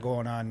sports that are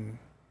going on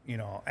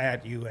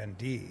at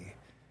UND,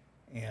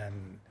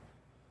 and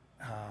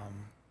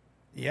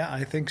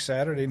I think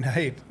Saturday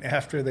night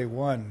after they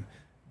won,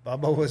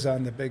 Bubba was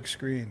on the big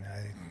screen.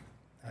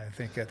 I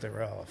think at the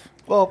Ralph.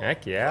 Well,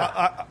 Heck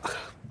yeah.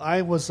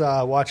 I was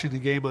watching the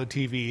game on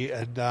TV,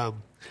 and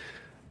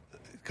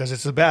because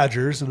it's the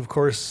Badgers, and of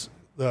course,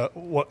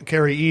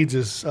 Carrie Eads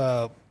is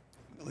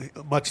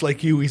much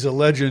like you. He's a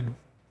legend,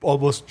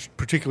 almost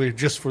particularly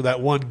just for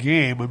that one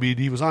game. I mean,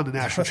 he was on the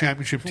national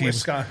championship team,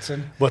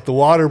 Wisconsin. But the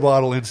water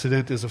bottle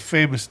incident is a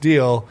famous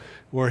deal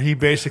where he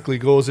basically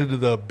goes into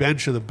the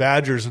bench of the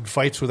Badgers and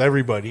fights with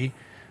everybody,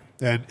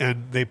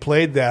 and they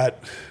played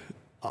that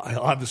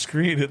on the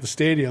screen at the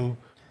stadium.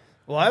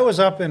 Well, I was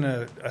up in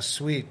a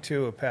suite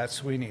too, a Pat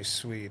Sweeney's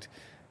suite,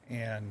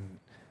 and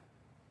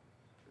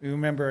you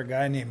remember a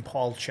guy named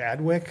Paul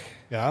Chadwick?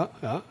 Yeah.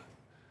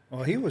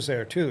 Well, he was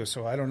there too,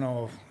 so I don't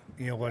know,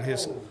 what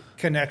his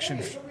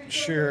connection.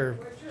 Sure,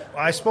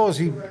 I suppose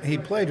he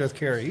played with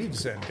Carrie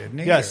Eads then, didn't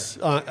he? Yes,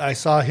 I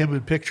saw him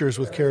in pictures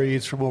with Carrie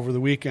Eads from over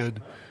the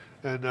weekend,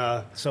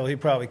 and so he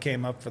probably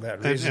came up for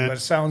that reason. But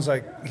it sounds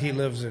like he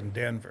lives in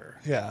Denver.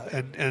 yeah,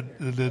 and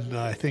then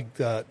I think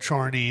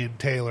Charney and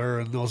Taylor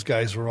and those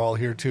guys were all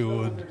here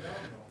too, and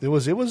it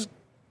was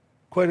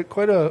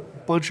quite a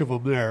bunch of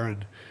them there,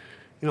 and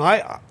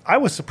I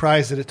was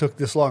surprised that it took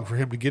this long for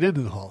him to get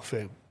into the Hall of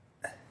Fame.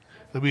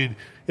 I mean,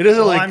 it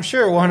isn't like I'm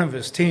sure one of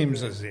his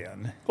teams is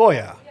in. Oh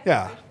yeah,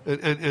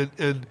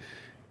 and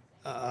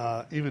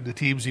even the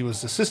teams he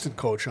was assistant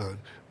coach on.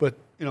 But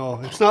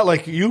it's not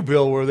like you,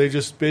 Bill, where they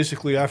just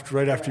basically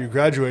right after you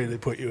graduated they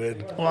put you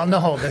in. Well,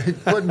 no, they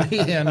put me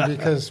in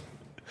because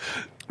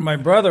my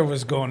brother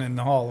was going in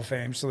the Hall of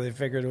Fame, so they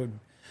figured it would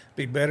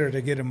be better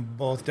to get them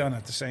both done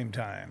at the same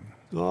time.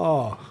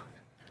 Oh,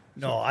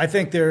 No, I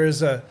think there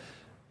is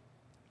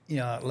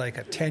like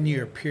a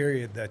 10-year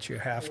period that you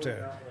have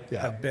to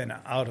have been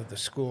out of the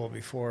school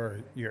before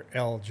you're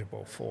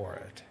eligible for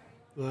it.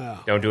 Wow.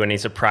 Don't do any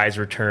surprise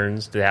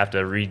returns to have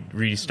to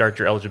restart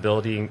your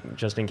eligibility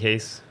just in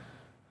case.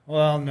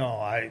 Well, no,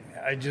 I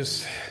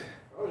just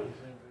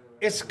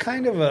it's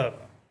kind of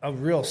a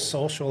real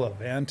social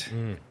event,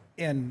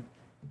 and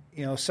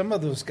some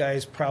of those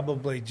guys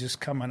probably just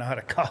coming out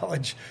of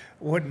college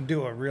wouldn't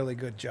do a really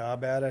good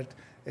job at it.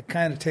 It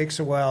kind of takes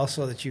a while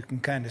so that you can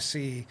kind of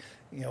see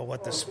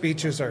what the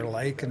speeches are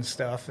like and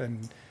stuff,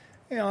 and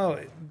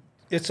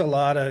it's a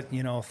lot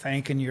of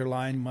thanking your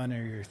linemen,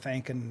 or you're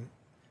thanking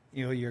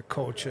your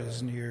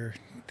coaches, and you're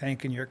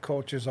thanking your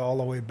coaches all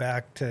the way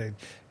back to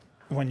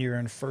when you're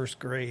in first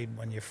grade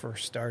when you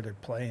first started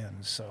playing.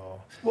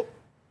 So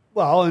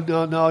well, and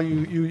now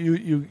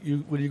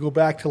you when you go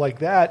back to like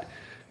that,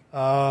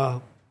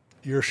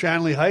 your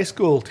Shanley High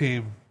School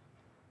team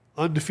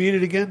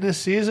undefeated again this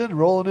season,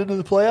 rolling into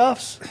the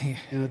playoffs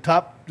in the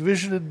top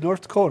division in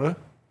North Dakota.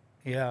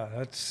 Yeah,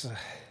 it's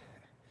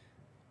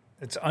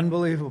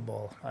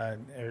unbelievable. At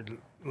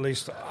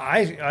least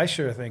I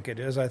sure think it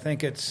is. I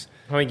think it's.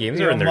 How many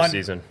games are in their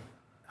season?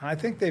 I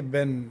think they've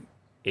been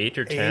 8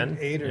 or 10,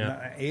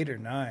 8 or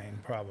 9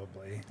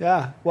 probably.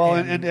 Yeah, well,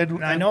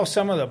 and I know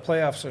some of the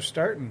playoffs are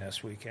starting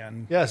this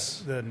weekend.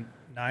 Yes, the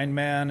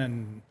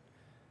 9-man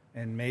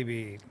and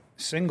maybe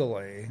single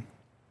A.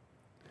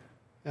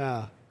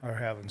 Yeah. Are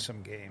having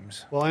some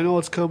games. Well, I know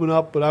it's coming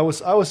up, but I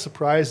was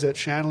surprised that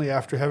Shanley,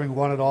 after having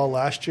won it all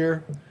last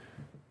year,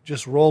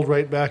 just rolled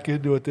right back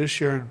into it this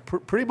year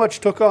and pretty much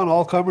took on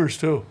all comers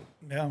too.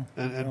 Yeah,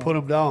 and put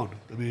them down.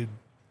 I mean,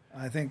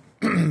 I think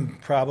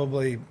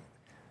probably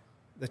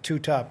the 2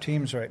 top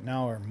teams right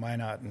now are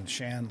Minot and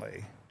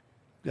Shanley.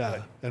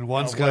 Yeah, and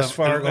one's got West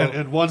Fargo,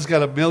 and one's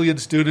got 1 million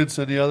students,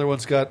 and the other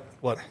one's got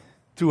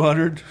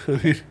 200. I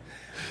mean,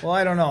 well,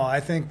 I don't know.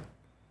 I think.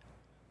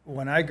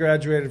 When I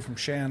graduated from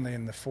Shanley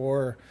in the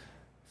four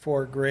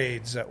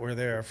grades that were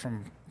there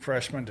from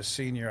freshman to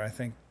senior, I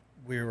think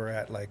we were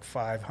at like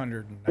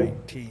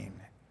 519.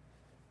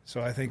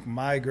 So I think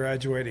my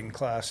graduating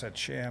class at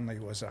Shanley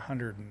was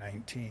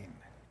 119.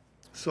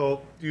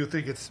 So do you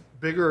think it's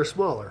bigger or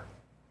smaller?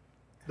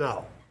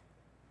 No.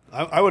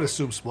 I would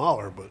assume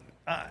smaller, but...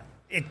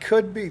 it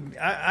could be.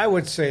 I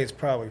would say it's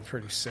probably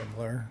pretty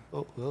similar.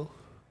 Oh, well.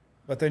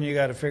 But then you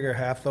got to figure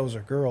half those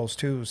are girls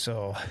too,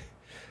 so...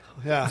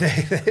 Yeah,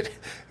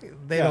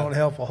 they don't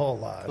help a whole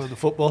lot on the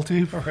football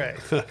team, right?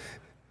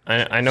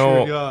 I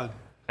know. Sure,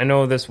 I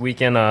know this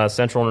weekend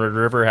Central and Red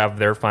River have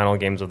their final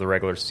games of the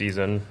regular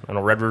season. I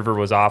know Red River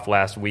was off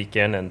last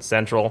weekend, and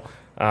Central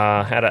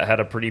had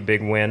a pretty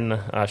big win,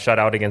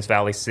 shutout against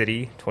Valley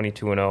City,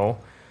 22-0,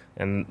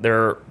 and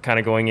they're kind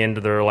of going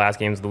into their last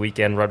games of the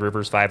weekend. Red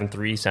River's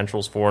 5-3,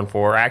 Central's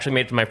 4-4. I actually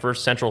made it to my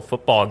first Central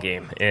football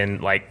game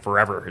in like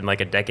forever, in like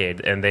a decade,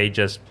 and they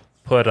just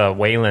put a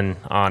whaling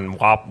on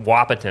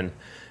Wapaton.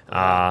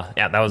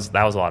 That was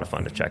a lot of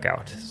fun to check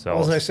out. So,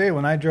 well, as I say,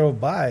 when I drove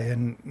by,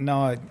 and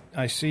now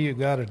I see you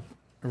got it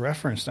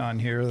referenced on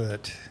here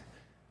that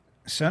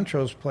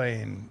Central's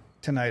playing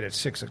tonight at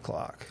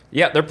 6:00.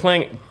 Yeah, they're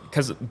playing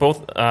because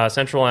both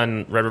Central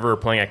and Red River are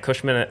playing at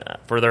Cushman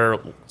for their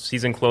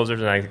season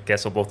closers, and I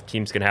guess so both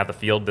teams can have the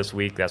field this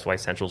week. That's why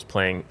Central's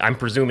playing. I'm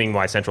presuming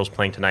why Central's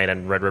playing tonight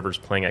and Red River's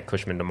playing at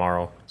Cushman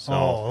tomorrow. So.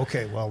 Oh,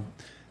 okay. Well.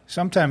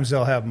 Sometimes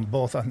they'll have them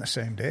both on the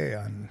same day.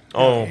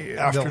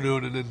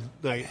 Afternoon and then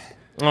night.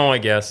 Oh, I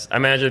guess. I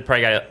imagine they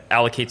probably got to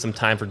allocate some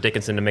time for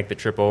Dickinson to make the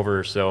trip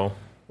over. So.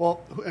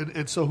 Well,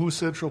 and so who's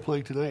Central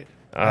playing tonight?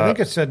 I think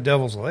it said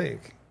Devil's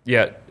Lake.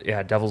 Yeah,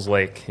 Devil's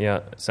Lake.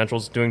 Yeah,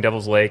 Central's doing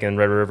Devil's Lake and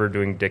Red River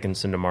doing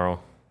Dickinson tomorrow.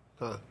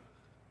 Huh.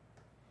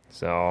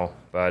 So,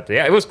 but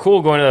yeah, it was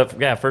cool going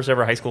to first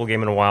ever high school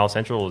game in a while.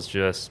 Central was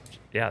just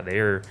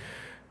they're.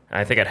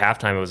 I think at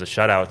halftime it was a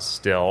shutout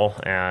still,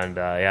 and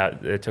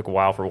it took a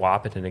while for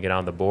Wapaton to get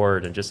on the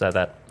board, and just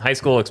that high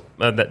school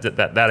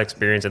that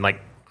experience, and like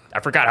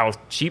I forgot how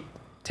cheap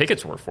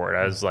tickets were for it.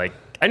 I was like,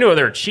 I knew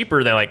they were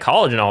cheaper than like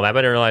college and all that, but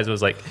I didn't realize it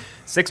was like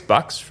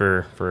 $6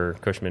 for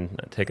Cushman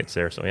tickets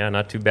there. So yeah,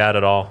 not too bad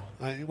at all.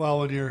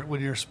 Well,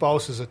 when your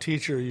spouse is a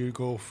teacher, you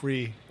go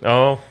free.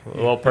 Oh, a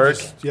little perk.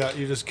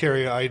 You just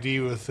carry an ID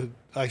with it.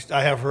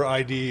 I have her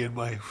ID in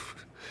my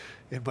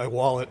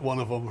wallet. One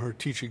of them, her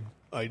teaching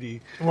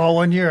ID. Well,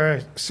 when you're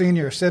a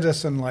senior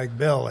citizen like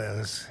Bill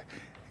is,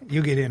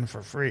 you get in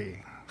for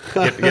free.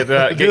 Do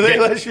they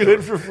let you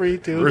in for free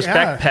too?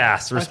 Respect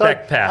pass.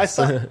 Pass.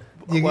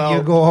 You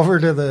go over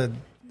to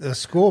the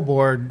school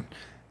board,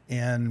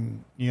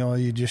 and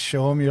you just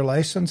show them your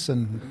license,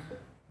 and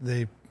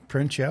they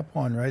print you up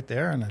one right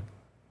there. And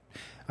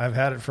I've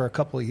had it for a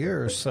couple of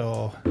years,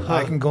 so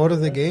I can go to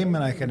the game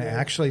and I can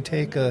actually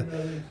take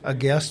a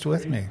guest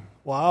with me.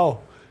 Wow.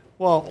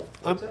 Well,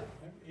 I'm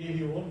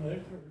 81. I've never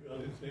got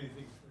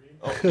anything free.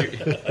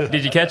 Oh,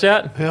 did you catch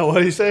that? Yeah, what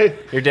did he say?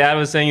 Your dad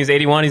was saying he's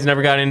 81. He's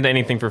never got into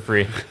anything for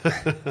free.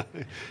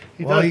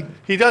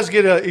 He does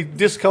get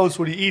discounts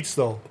when he eats,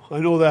 though. I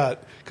know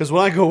that. Because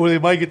when I go, they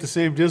might get the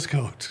same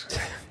discount.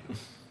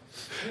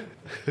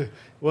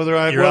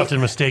 You're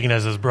often mistaken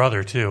as his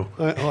brother, too.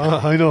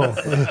 I know.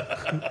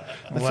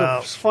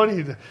 It's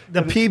funny.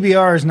 The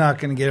PBR is not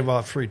going to give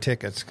out free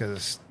tickets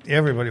because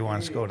everybody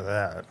wants to go to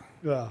that.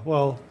 Yeah.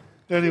 Well,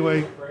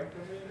 anyway,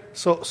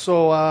 so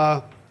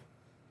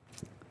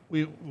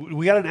we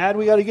got an ad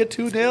we got to get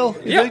to, Dale.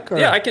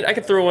 I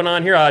could throw one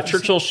on here.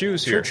 Churchill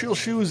Shoes here. Churchill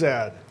Shoes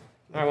ad.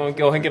 All right, want to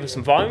go ahead and give us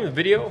some volume of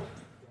video.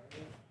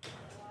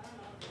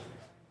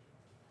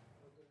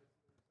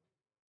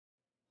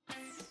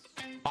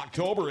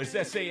 October is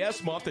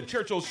SAS month at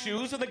Churchill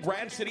Shoes in the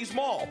Grand Cities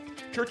Mall.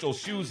 Churchill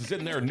Shoes is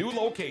in their new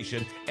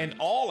location, and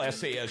all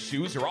SAS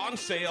shoes are on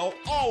sale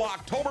all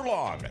October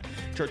long.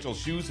 Churchill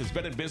Shoes has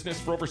been in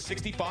business for over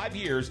 65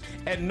 years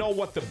and know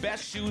what the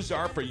best shoes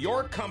are for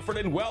your comfort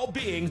and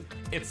well-being.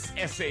 It's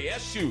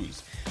SAS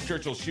Shoes.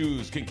 Churchill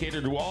Shoes can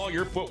cater to all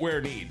your footwear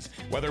needs,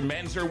 whether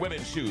men's or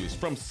women's shoes,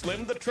 from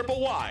slim to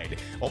triple wide.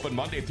 Open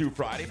Monday through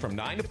Friday from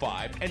 9 to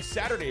 5 and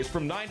Saturdays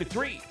from 9 to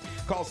 3.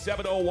 Call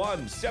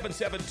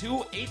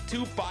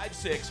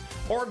 701-772-8256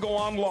 or go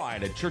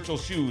online at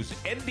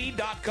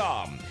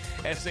churchillshoesnd.com.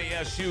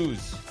 SAS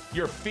Shoes.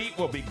 Your feet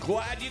will be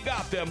glad you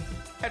got them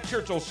at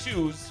Churchill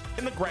Shoes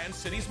in the Grand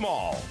Cities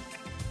Mall.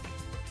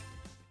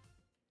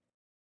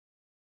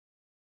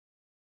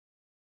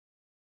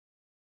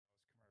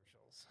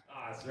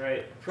 That's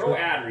right. Pro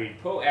ad read.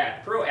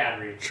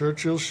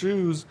 Churchill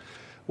Shoes.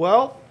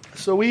 Well,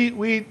 so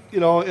we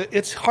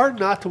it's hard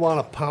not to want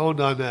to pound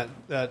on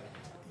that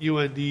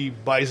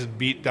UND Bison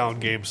beatdown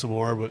game some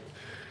more, but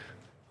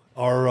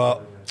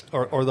or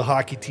the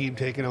hockey team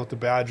taking out the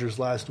Badgers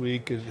last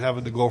week and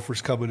having the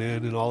Gophers coming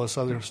in and all this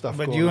other stuff.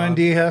 But going UND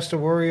on. has to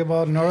worry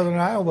about Northern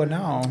Iowa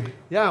now.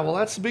 Yeah, well,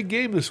 that's the big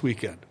game this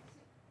weekend.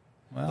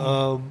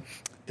 Well,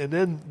 and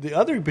then the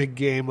other big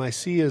game I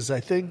see is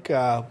I think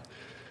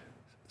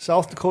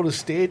South Dakota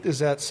State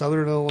is at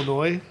Southern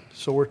Illinois,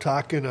 so we're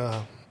talking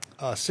a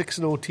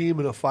 6-0 team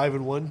and a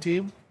 5-1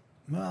 team.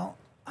 well,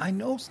 I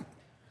know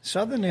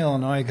Southern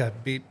Illinois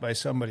got beat by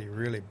somebody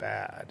really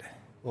bad.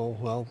 Oh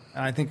well,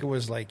 And I think it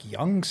was like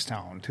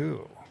Youngstown,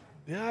 too.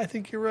 yeah, I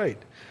think you're right.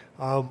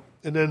 And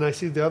then I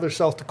see the other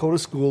South Dakota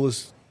school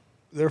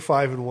they're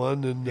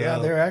 5-1, and Yeah,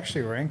 they're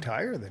actually ranked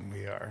higher than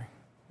we are.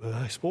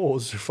 I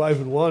suppose they're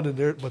 5-1, and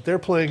they're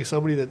playing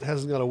somebody that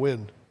hasn't got a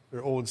win.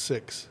 They're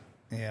 0-6.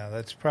 Yeah,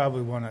 that's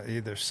probably one of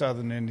either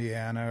Southern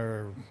Indiana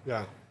or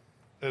Yeah,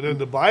 and then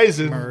the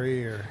Bison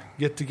Murray or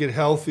get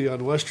healthy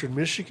on Western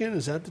Michigan.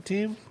 Is that the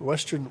team?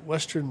 Western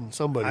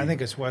somebody. I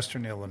think it's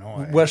Western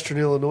Illinois. Western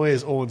Illinois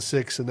is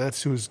 0-6, and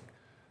that's who's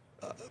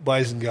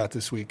Bison got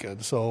this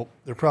weekend. So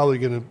they're probably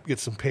going to get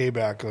some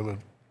payback on a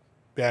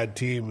bad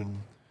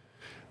team.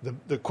 And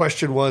the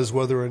question was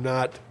whether or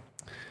not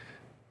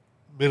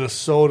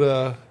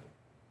Minnesota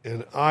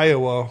and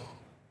Iowa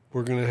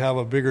were going to have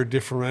a bigger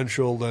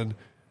differential than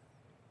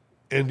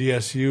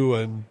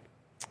NDSU and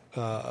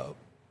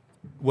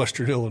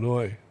Western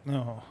Illinois.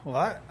 No.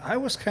 Well, I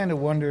was kind of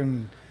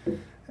wondering,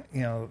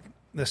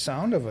 the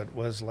sound of it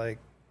was like,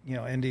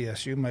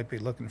 NDSU might be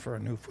looking for a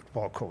new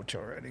football coach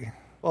already.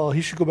 Well,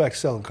 he should go back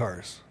selling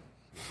cars.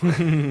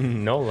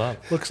 No love.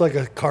 Looks like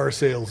a car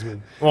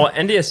salesman. Well,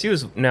 NDSU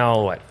is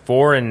now, what,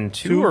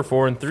 4-2 or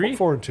 4-3?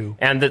 4-2.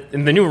 And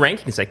in the new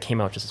rankings that came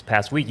out just this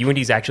past week, UND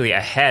is actually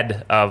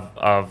ahead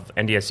of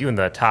NDSU in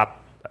the top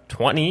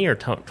 20 or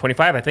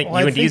 25. I think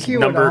Well, UND's I think you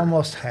number. would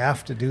almost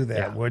have to do that,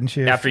 Yeah. wouldn't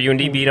you? After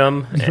UND beat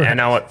them, and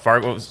now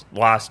Fargo's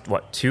lost,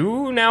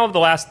 2 now of the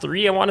last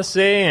 3, I want to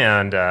say.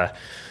 And,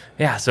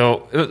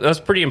 so it was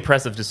pretty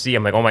impressive to see.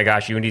 I'm like, oh my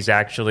gosh, UND's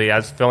actually, I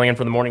was filling in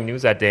for the morning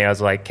news that day. I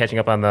was like catching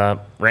up on the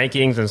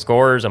rankings and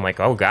scores. I'm like,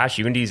 oh gosh,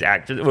 UND's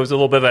actually, it was a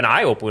little bit of an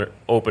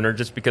eye-opener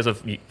just because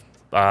of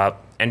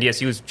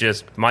NDSU's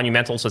just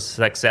monumental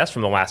success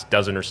from the last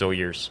dozen or so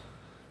years.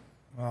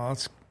 Well,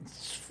 it's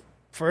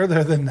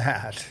further than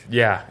that.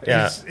 Yeah.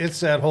 It's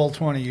that whole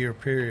 20-year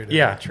period of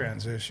that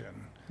transition.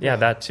 Yeah,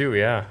 that too,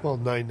 yeah. Well,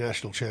 9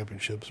 national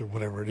championships or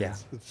whatever it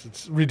is. Yeah.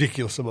 It's a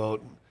ridiculous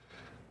amount.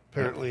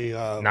 Apparently,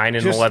 9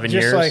 in 11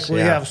 years. Just like we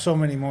have so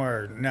many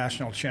more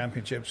national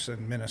championships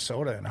in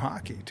Minnesota in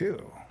hockey,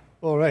 too.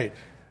 Oh, right.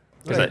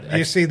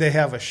 You see they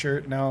have a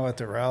shirt now at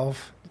the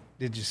Ralph?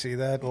 Did you see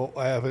that? Oh,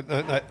 I haven't.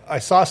 I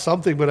saw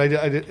something, but I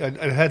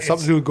had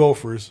something to do with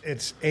Gophers.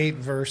 It's 8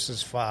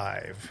 versus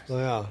 5. Oh,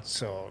 yeah.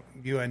 So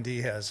UND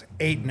has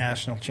 8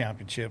 national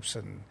championships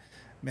and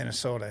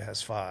Minnesota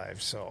has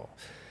 5. So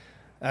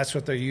that's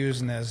what they're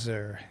using as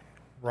their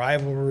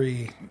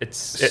rivalry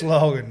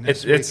slogan.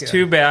 It's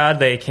too bad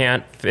they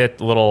can't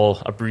fit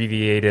little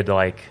abbreviated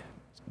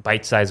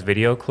bite-sized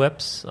video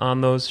clips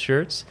on those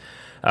shirts.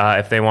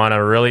 If they want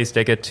to really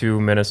stick it to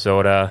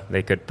Minnesota,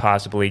 they could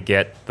possibly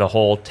get the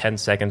whole 10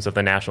 seconds of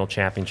the national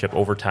championship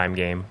overtime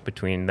game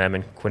between them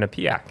and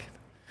Quinnipiac.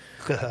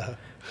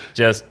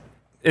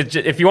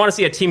 If you want to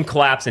see a team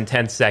collapse in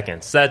 10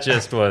 seconds, that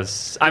just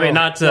was. I mean,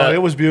 not. No,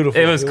 it was beautiful.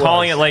 It was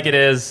calling it like it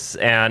is,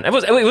 and it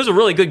was a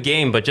really good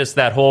game. But just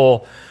that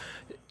whole,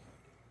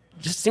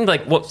 just seemed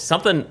like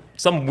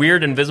some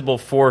weird invisible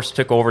force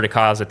took over to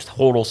cause a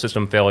total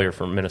system failure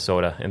for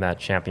Minnesota in that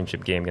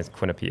championship game against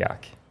Quinnipiac.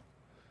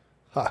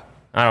 Huh.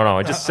 I don't know.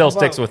 It just still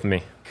sticks with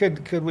me.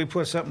 Could we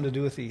put something to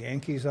do with the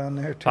Yankees on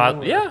there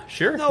too? Yeah,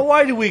 sure. Now,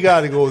 why do we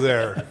got to go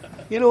there?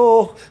 You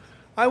know,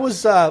 I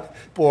was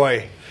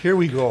boy. Here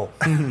we go.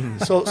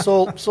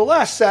 So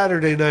last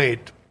Saturday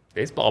night,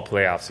 Baseball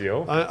playoffs,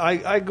 yo.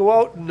 I go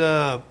out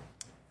and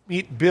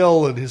meet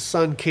Bill and his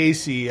son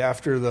Casey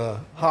after the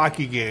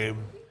hockey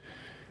game,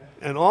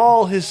 and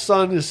all his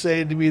son is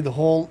saying to me the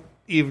whole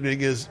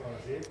evening is,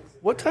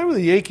 "What time are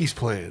the Yankees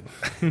playing?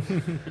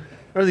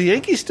 Are the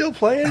Yankees still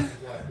playing?"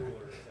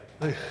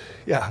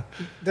 Yeah.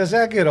 Does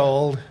that get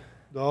old?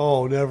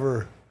 No,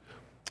 never.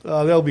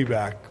 They'll be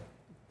back.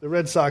 The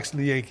Red Sox and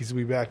the Yankees will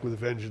be back with a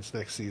vengeance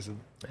next season.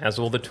 As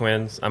will the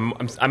Twins.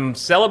 I'm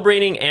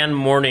celebrating and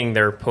mourning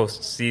their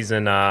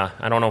postseason.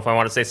 I don't know if I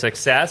want to say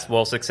success.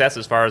 Well, success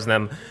as far as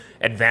them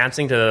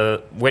advancing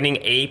to winning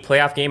a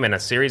playoff game and a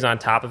series on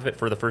top of it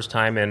for the first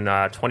time in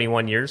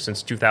 21 years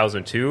since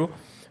 2002.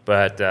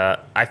 But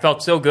I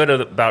felt so good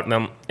about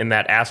them in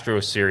that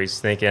Astros series,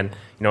 thinking,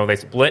 they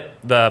split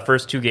the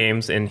first two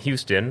games in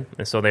Houston,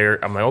 and so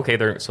I'm like, okay,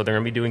 they're going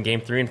to be doing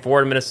game 3 and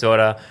 4 in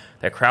Minnesota.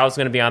 That crowd's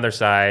going to be on their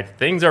side.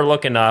 Things are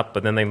looking up,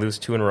 but then they lose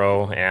 2 in a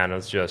row, and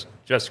it's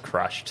just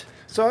crushed.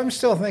 So I'm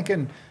still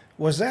thinking,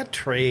 was that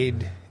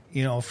trade,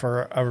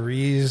 for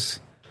Ariz,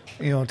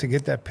 to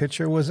get that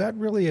pitcher, was that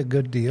really a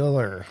good deal?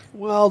 Or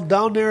well,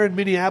 down there in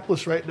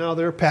Minneapolis right now,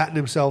 they're patting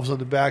themselves on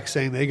the back,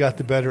 saying they got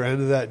the better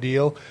end of that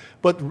deal.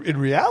 But in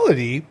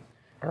reality,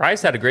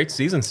 Ariz had a great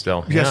season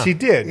still. Yes, he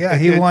did. Yeah,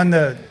 he won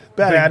the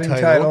batting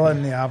title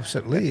in the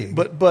opposite league.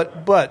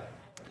 But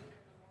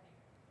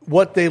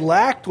what they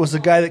lacked was a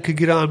guy that could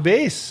get on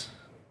base.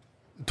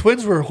 The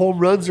Twins were home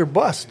runs or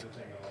bust.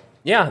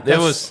 Yeah,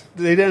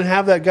 they didn't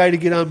have that guy to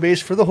get on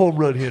base for the home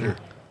run hitter.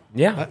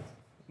 Yeah.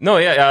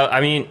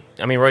 I mean,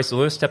 Royce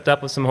Lewis stepped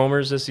up with some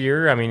homers this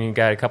year. I mean, he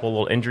got a couple of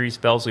little injury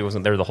spells, so he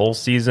wasn't there the whole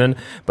season.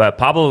 But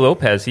Pablo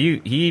Lopez,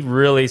 he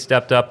really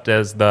stepped up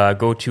as the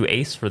go-to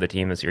ace for the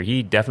team this year.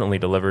 He definitely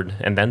delivered,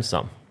 and then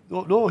some.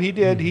 No, he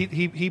did.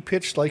 He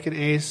pitched like an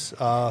ace.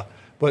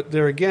 But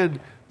there again,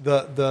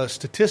 the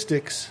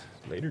statistics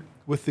Later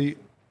with the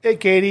hey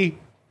Katie,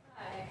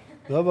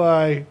 Hi.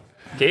 bye.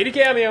 Katie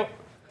cameo.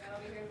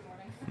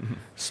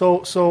 So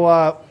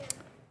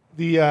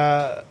the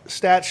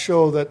stats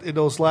show that in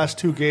those last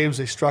 2 games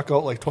they struck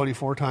out like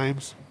 24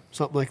 times,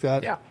 something like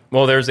that. Yeah.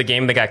 Well, there was a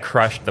game that got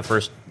crushed the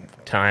first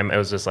time. It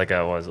was just like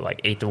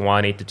 8-1,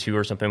 8-2,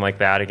 or something like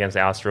that against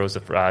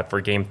Astros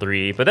for Game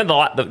 3. But then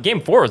the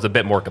Game 4 was a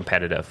bit more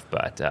competitive,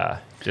 but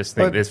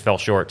this fell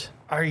short.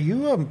 Are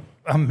you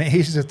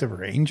amazed that the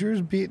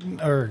Rangers beaten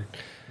or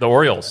the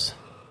Orioles?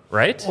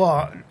 Right?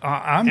 Well,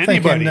 I'm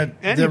thinking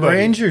that the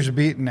Rangers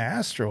beating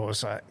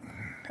Astros.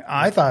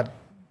 I thought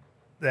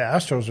the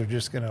Astros are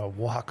just going to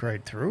walk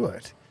right through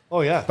it.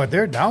 Oh yeah, but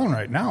they're down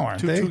right now,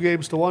 aren't they? 2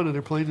 games to 1, and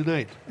they're playing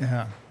tonight.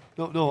 Yeah.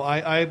 No.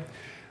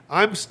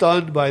 I'm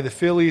stunned by the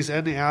Phillies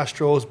and the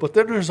Astros, but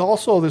then there's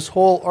also this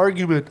whole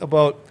argument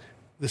about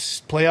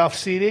this playoff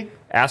seeding.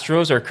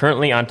 Astros are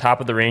currently on top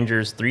of the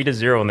Rangers,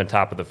 3-0 in the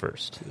top of the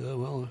first.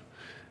 Well,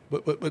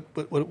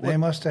 but they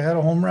must have had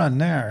a home run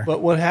there.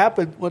 But what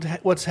happened?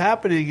 What's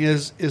happening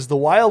is the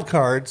wild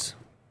cards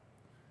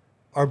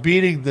are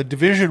beating the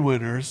division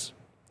winners,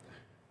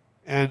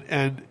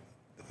 and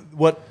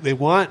what they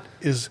want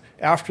is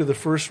after the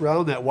first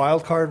round, that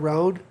wild card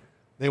round,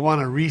 they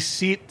want to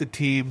reseat the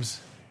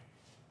teams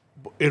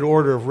in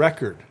order of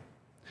record,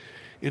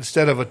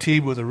 instead of a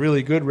team with a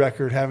really good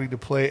record having to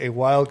play a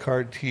wild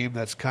card team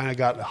that's kind of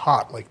gotten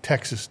hot like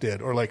Texas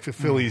did or like the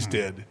Phillies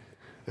did,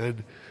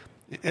 and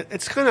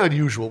it's kind of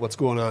unusual what's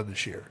going on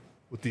this year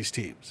with these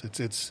teams.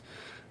 It's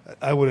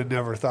I would have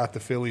never thought the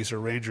Phillies or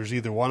Rangers,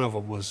 either one of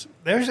them, was.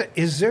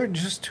 Is there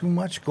just too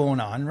much going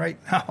on right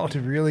now to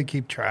really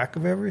keep track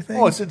of everything?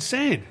 Oh, it's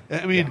insane.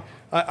 I mean,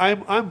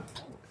 I'm.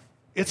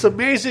 It's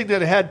amazing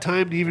that I had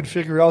time to even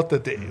figure out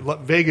that the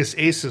Vegas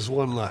Aces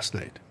won last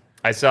night.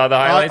 I saw the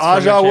highlights.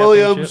 Aja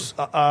Williams,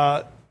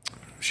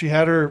 she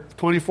had her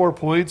 24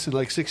 points and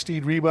like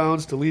 16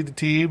 rebounds to lead the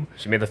team.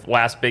 She made the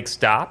last big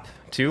stop,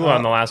 too,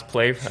 on the last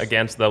play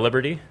against the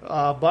Liberty.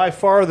 By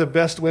far the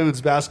best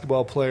women's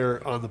basketball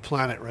player on the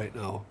planet right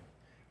now.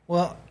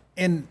 Well,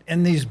 in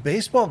these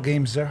baseball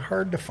games, they're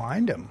hard to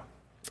find them.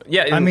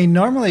 Yeah, I mean,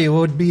 normally it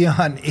would be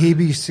on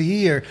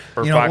ABC or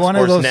Fox one Sports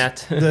of those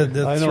Net.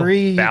 the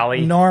three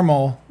Valley.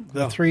 normal,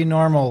 ABC,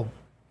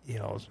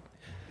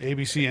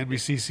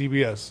 NBC,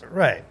 CBS.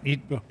 Right.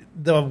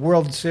 The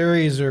World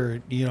Series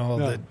or,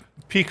 the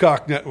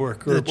Peacock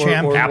Network or Apple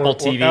TV. Or Apple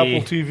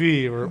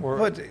TV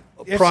or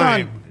it's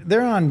Prime.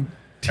 They're on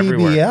TBS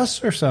Everywhere.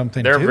 or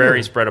something, They're too.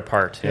 very spread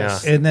apart,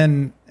 Yes. yeah. And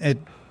then,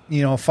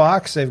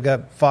 Fox, they've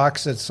got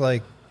Fox that's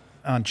like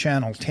on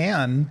Channel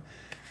 10,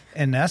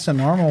 and that's a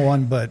normal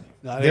one, but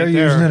they're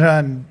using it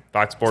on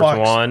Fox Sports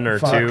 1 or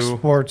Fox 2.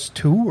 Sports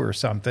 2 or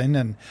something.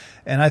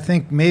 And I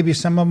think maybe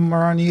some of them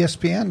are on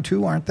ESPN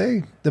too, aren't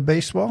they? The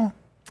baseball?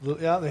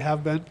 Yeah, they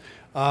have been.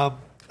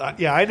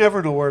 I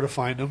never know where to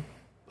find them.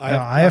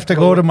 I have to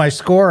go to my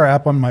Score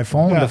app on my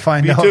phone to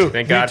find me out. too.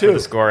 Thank Me God too. for the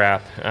Score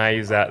app. I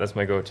use that. That's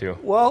my go-to.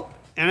 Well,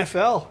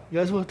 NFL. You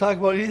guys want to talk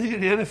about anything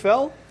in the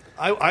NFL?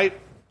 I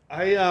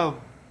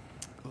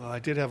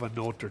did have a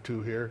note or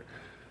two here.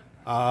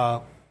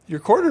 Your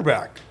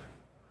quarterback.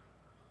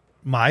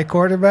 My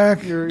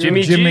quarterback?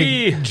 Jimmy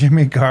G.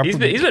 Jimmy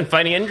Carpenter. He's been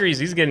fighting injuries.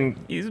 He's been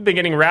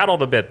getting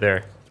rattled a bit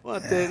there.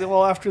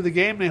 Well, after the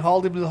game, they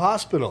hauled him to the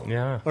hospital.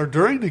 Yeah. Or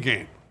during the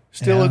game,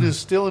 still in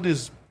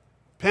his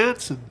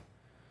pants and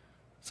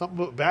something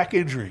about back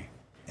injury.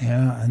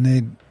 Yeah,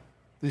 and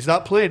he's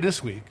not playing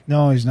this week.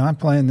 No, he's not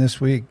playing this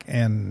week,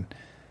 and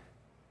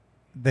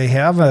they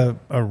have a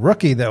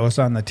rookie that was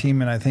on the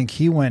team, and I think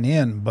he went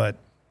in, but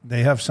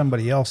they have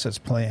somebody else that's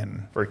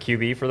playing for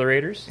QB for the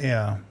Raiders.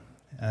 Yeah,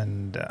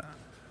 and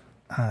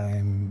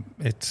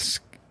it's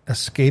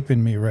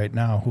escaping me right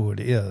now who it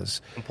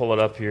is. I'll pull it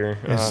up here.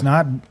 It's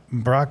not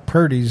Brock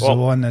Purdy's the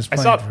one that's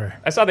playing for.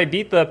 I saw they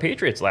beat the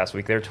Patriots last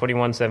week. They're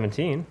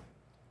 21-17.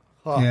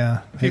 Huh.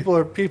 Yeah, people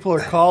are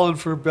calling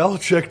for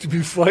Belichick to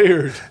be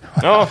fired.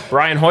 Oh,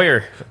 Brian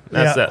Hoyer.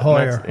 That's it.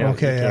 Hoyer.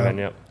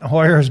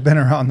 Hoyer's been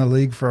around the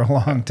league for a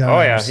long time.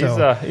 Oh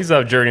yeah, he's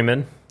a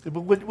journeyman.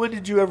 But when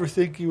did you ever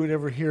think you would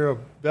ever hear of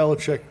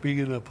Belichick being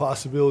in a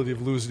possibility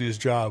of losing his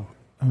job?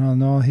 Well,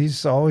 no,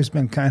 he's always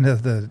been kind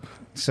of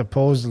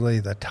supposedly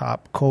the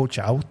top coach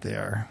out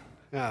there.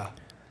 Yeah,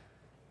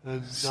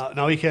 and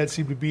now he can't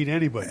seem to beat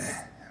anybody.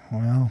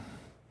 Well.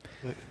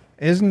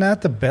 Isn't that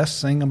the best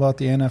thing about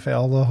the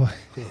NFL, though?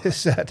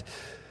 Is that,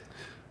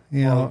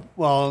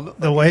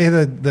 the way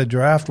the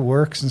draft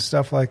works and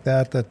stuff like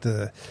that, that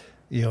the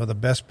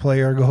best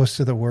player goes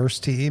to the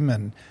worst team.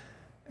 And,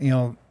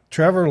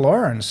 Trevor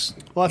Lawrence.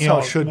 Well, that's how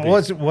it should be.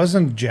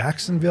 Wasn't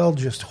Jacksonville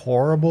just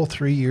horrible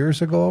 3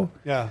 years ago?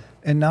 Yeah.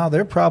 And now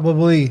they're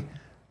probably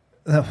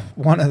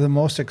one of the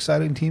most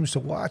exciting teams to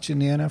watch in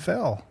the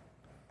NFL.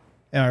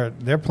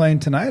 They're playing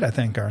tonight, I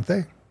think, aren't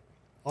they?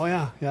 Oh,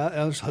 yeah.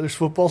 There's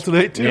football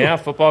tonight, too. Yeah,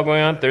 football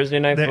going on, Thursday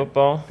night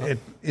football.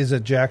 Is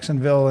it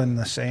Jacksonville and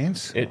the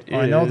Saints?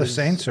 I know the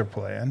Saints are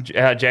playing.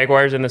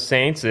 Jaguars and the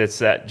Saints. It's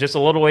just a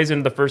little ways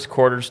into the first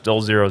quarter,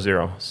 still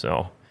 0-0.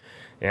 So,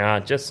 yeah,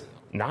 just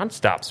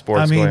nonstop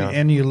sports going on.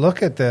 And you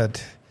look at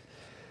that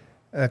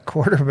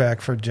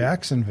quarterback for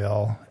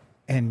Jacksonville,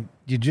 and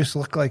you just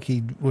look like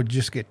he would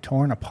just get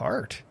torn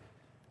apart.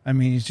 I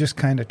mean, he's just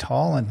kind of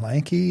tall and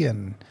lanky,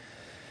 and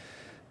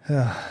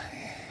yeah.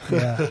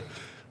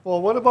 Well,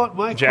 what about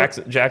Mike?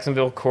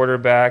 Jacksonville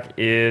quarterback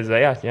is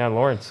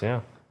Lawrence,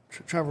 yeah.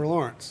 Trevor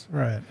Lawrence.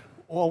 Right.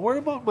 Well, what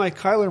about my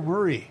Kyler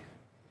Murray?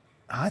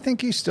 I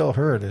think he's still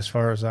hurt, as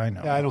far as I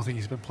know. Yeah, I don't think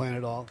he's been playing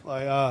at all.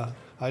 I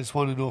just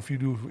wanted to know if you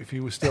knew if he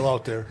was still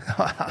out there.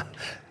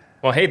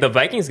 Well, hey, the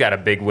Vikings got a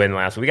big win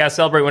last week. We got to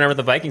celebrate whenever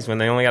the Vikings win.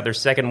 They only got their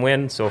second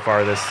win so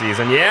far this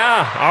season.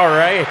 Yeah, all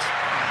right.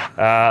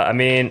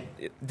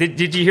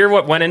 Did you hear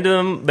what went into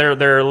them?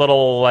 Their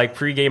little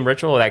pregame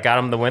ritual that got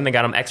them the win. They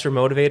got them extra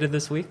motivated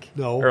this week.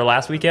 No, or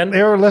last weekend.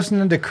 They were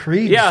listening to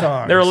Creed.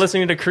 songs. They were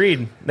listening to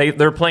Creed.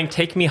 They're playing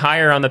 "Take Me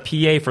Higher" on the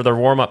PA for their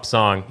warm up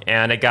song,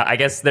 and I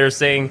guess they're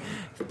saying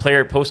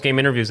player post game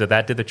interviews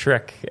that did the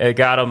trick. It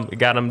got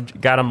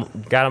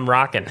them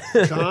rocking.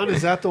 John,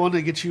 is that the one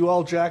that gets you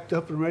all jacked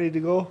up and ready to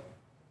go?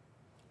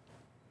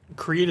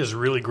 Creed is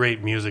really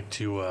great music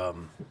to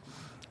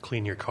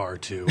clean your car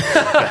too.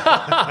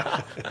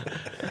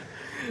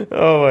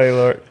 Oh my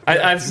Lord!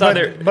 I saw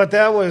but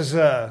that was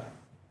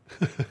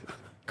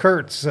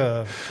Kurt's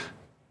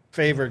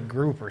favorite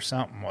group or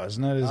something,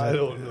 wasn't it? I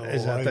don't know.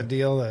 Is that the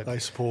deal? I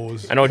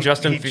suppose. I know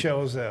he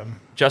chose them.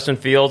 Justin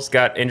Fields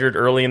got injured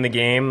early in the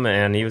game,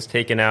 and he was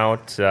taken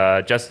out.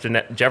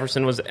 Justin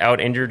Jefferson was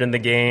out injured in the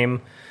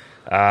game.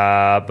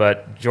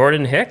 But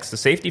Jordan Hicks, the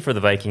safety for the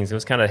Vikings, it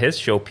was kind of his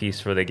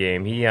showpiece for the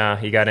game. He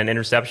got an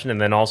interception,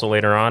 and then also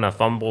later on a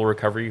fumble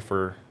recovery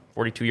for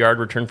 42-yard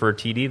return for a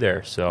TD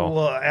there. So,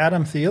 well,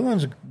 Adam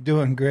Thielen's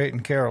doing great in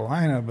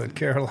Carolina, but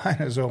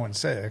Carolina's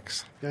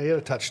 0-6. Yeah, he had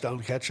a touchdown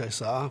catch I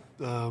saw.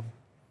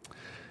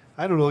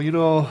 I don't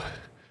know.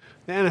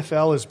 The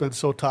NFL has been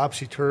so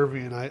topsy-turvy,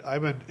 and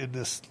I've been in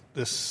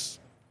this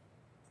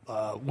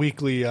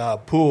weekly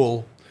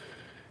pool,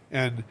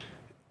 and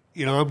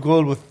I'm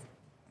going with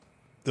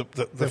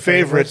the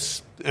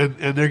favorites, and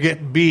they're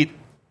getting beat.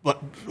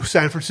 But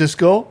San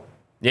Francisco?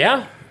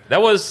 Yeah,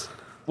 that was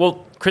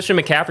Christian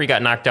McCaffrey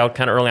got knocked out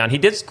kind of early on. He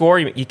did score.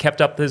 He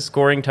kept up his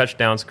scoring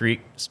touchdown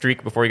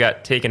streak before he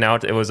got taken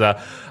out. It was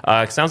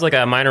sounds like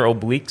a minor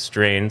oblique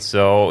strain.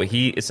 So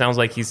it sounds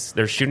like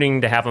they're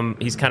shooting to have him.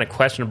 He's kind of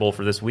questionable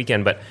for this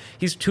weekend, but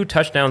he's 2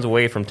 touchdowns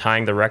away from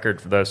tying the record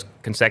for the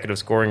consecutive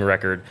scoring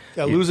record.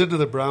 Yeah, losing to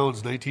the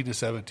Browns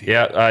 19-17.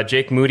 Yeah,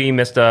 Jake Moody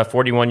missed a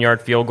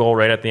 41-yard field goal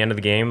right at the end of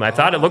the game. I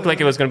thought it looked like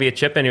it was going to be a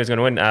chip in. He was going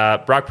to win.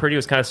 Brock Purdy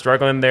was kind of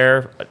struggling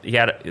there. He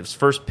had his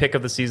first pick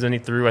of the season. I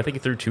think he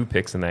threw 2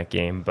 picks in that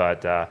game.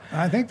 But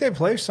I think they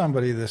play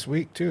somebody this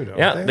week too, don't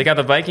they? They got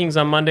the Vikings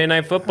on Monday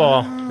Night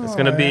Football. It's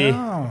gonna be.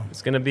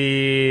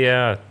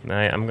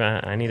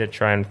 I need to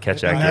try and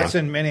catch that game. That's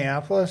in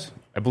Minneapolis.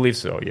 I believe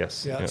so.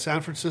 Yes. Yeah,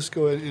 San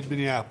Francisco in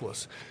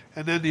Minneapolis,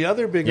 and then the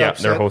other big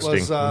upset was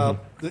the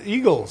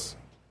Eagles.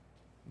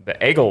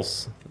 The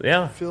Eagles.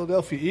 Yeah.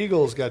 Philadelphia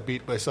Eagles got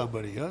beat by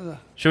somebody.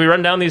 Should we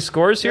run down these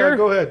scores here? Yeah,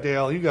 go ahead,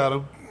 Dale. You got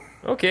them.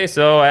 Okay,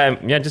 so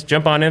just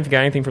jump on in if you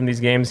got anything from these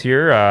games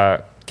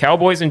here.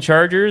 Cowboys and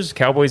Chargers.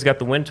 Cowboys got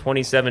the win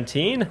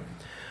 2017.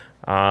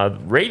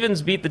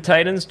 Ravens beat the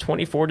Titans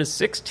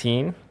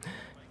 24-16.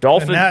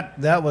 Dolphins. And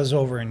that was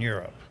over in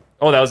Europe.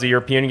 Oh, that was the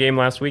European game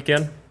last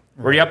weekend.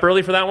 Were you up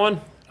early for that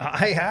one?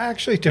 I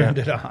actually turned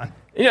it on.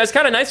 It's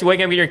kind of nice to wake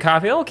up and get your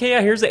coffee. Okay,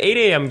 yeah, here's the 8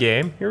 a.m.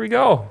 game. Here we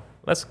go.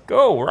 Let's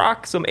go.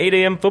 Rock some 8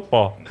 a.m.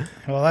 football.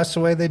 Well, that's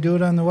the way they do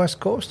it on the West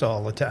Coast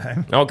all the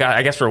time. Oh, God.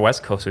 I guess for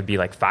West Coast, it would be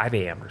like 5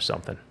 a.m. or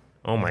something.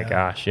 Oh, my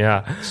gosh.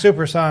 Yeah.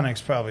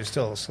 Supersonic's probably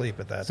still asleep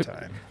at that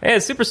time. Hey,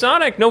 it's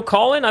Supersonic. No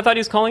call-in? I thought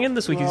he was calling in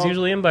this week. He's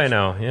usually in by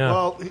now. Yeah.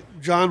 Well,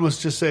 John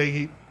was just saying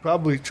he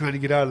probably trying to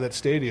get out of that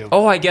stadium.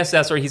 Oh, I guess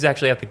that's right. He's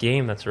actually at the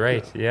game. That's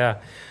right. Yeah.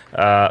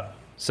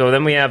 So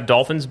then we have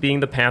Dolphins beating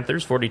the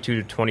Panthers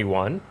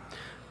 42-21.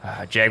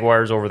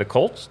 Jaguars over the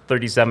Colts,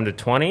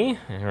 37-20.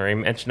 I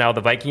mentioned now the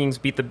Vikings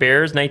beat the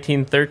Bears,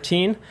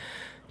 19-13.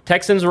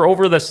 Texans were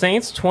over the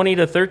Saints,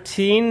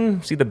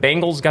 20-13. See, the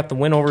Bengals got the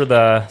win over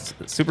the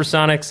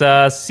Supersonics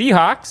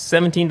Seahawks,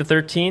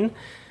 17-13. And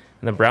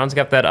the Browns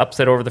got that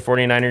upset over the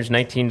 49ers,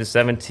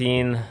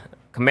 19-17.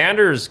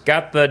 Commanders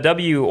got the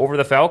W over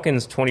the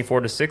Falcons,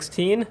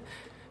 24-16.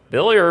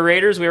 Billy or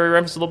Raiders, we already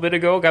referenced a little bit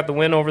ago, got the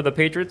win over the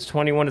Patriots,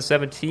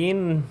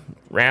 21-17.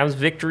 Rams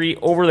victory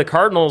over the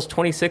Cardinals,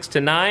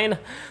 26-9.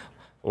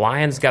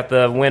 Lions got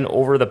the win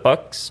over the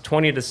Bucks,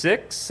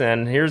 20-6.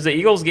 And here's the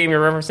Eagles game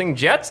you're referencing.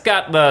 Jets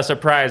got the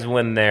surprise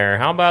win there.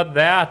 How about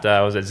that?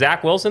 Was it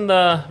Zach Wilson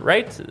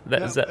right?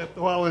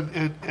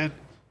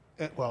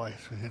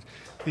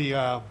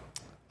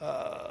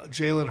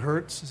 Jalen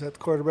Hurts, is that the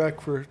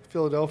quarterback for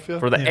Philadelphia?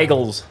 For the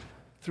Eagles.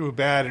 Threw a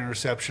bad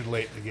interception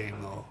late in the game,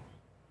 though.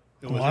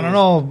 I don't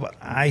know. But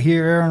I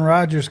hear Aaron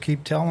Rodgers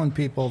keep telling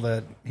people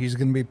that he's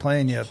going to be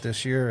playing yet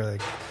this year.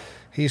 Like,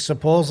 he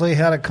supposedly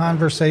had a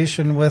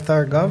conversation with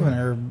our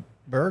governor,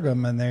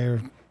 Burgum, and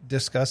they're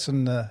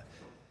discussing the.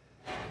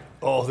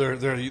 Oh,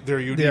 they're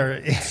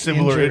unique,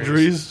 similar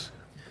injuries.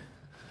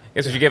 I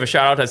guess we should give a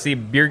shout out to see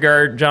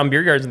John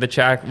Biergard's in the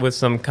chat with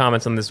some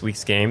comments on this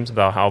week's games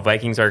about how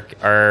Vikings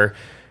are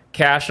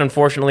cashed.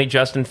 Unfortunately,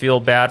 Justin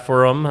Field bad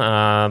for them.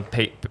 I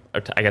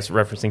guess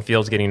referencing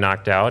Fields getting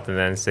knocked out, and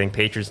then saying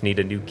Patriots need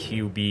a new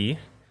QB.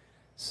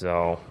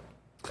 So,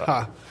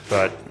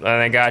 but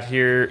I got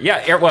here.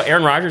 Yeah,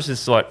 Aaron Rodgers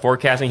is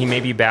forecasting he may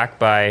be back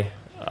by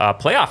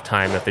playoff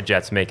time if the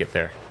Jets make it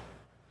there.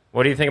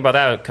 What do you think about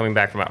that coming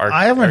back from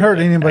I haven't heard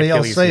anybody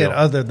else say it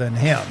other than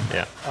him.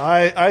 Yeah,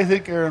 I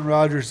think Aaron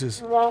Rodgers is.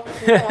 That's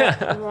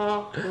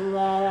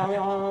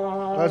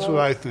what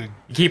I think.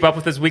 You keep up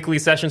with his weekly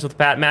sessions with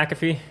Pat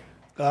McAfee?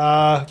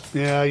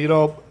 Yeah,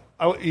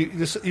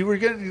 you were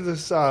getting to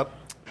this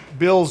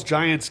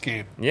Bills-Giants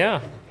game.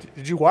 Yeah.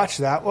 Did you watch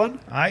that one?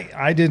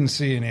 I didn't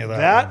see any of that.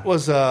 That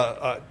was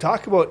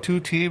talk about two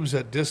teams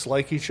that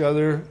dislike each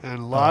other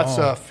and lots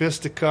of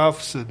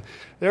fisticuffs. And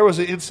there was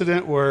an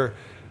incident where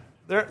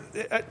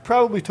it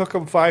probably took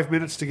them 5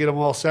 minutes to get them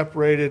all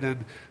separated,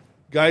 and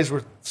guys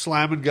were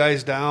slamming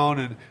guys down,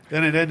 and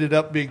then it ended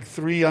up being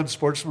 3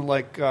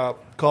 unsportsmanlike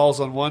calls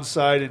on one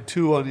side and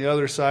 2 on the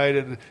other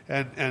side,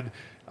 and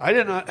I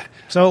did not.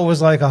 So it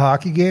was like a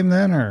hockey game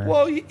then, or?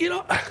 Well,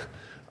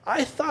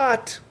 I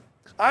thought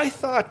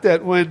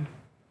that when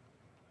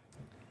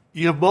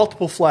you have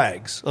multiple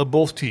flags on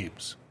both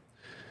teams,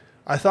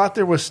 I thought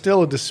there was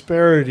still a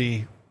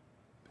disparity,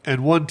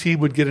 and one team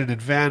would get an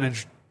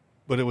advantage.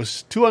 But it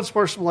was 2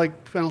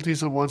 unsportsmanlike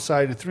penalties on one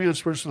side and 3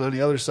 unsportsmanlike on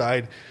the other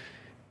side,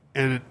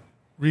 and it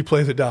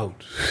replayed it down.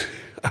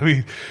 I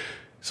mean,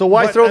 so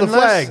why throw the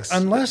flags?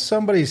 Unless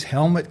somebody's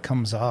helmet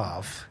comes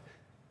off,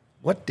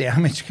 what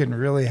damage can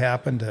really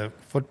happen to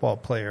football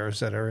players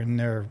that are in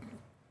their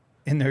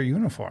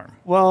uniform?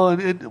 Well,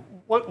 and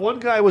one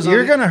guy was.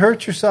 You're going to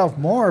hurt yourself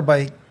more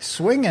by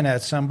swinging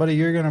at somebody.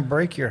 You're going to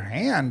break your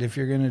hand if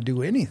you're going to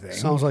do anything.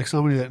 Sounds like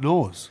somebody that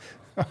knows.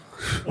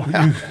 Well,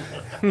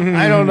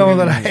 I don't know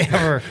that I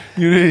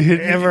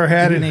ever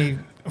had any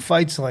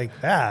fights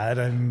like that,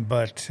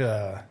 but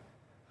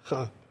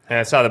and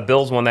I saw the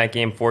Bills won that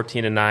game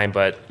 14-9,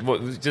 but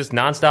just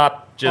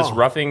nonstop,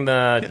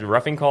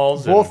 roughing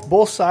calls.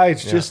 Both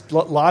sides, just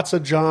lots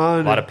of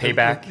John, a lot of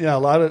payback. A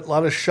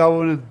lot of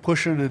shoving and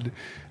pushing, and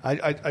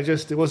I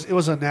just it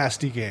was a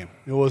nasty game.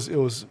 It was.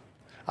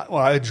 Well,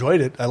 I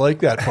enjoyed it. I like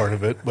that part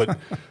of it, but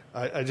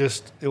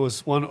it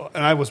was one,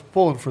 and I was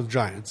pulling for the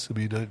Giants. I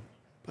mean.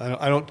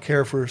 I don't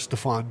care for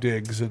Stephon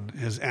Diggs and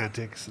his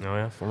antics. Oh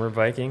yeah, former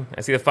Viking.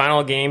 I see the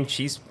final game: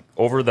 Chiefs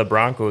over the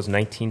Broncos,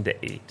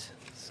 19-8.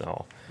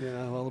 So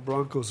yeah, well, the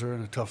Broncos are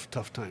in a tough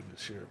time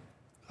this year.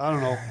 I don't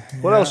know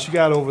what else you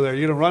got over there.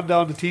 You gonna run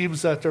down the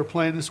teams that they're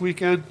playing this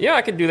weekend? Yeah,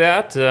 I can do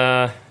that.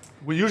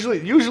 Well,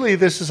 usually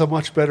this is a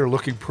much better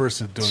looking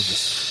person doing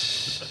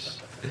this.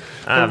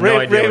 I have no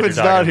idea Raven's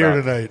what you're not talking here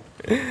about.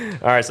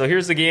 tonight. All right, so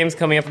here's the games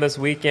coming up this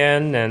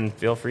weekend, and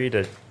feel free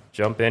to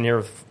jump in here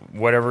with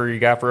whatever you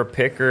got for a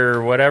pick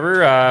or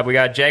whatever. We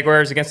got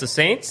Jaguars against the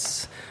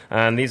Saints.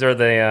 And these are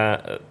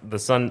the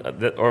Sun,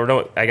 or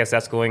no, I guess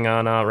that's going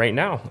on right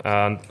now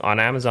on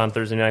Amazon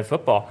Thursday Night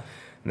Football.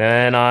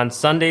 Then on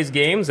Sunday's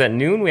games at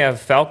noon, we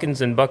have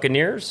Falcons and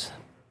Buccaneers,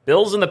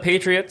 Bills and the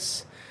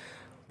Patriots,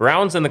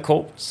 Browns and the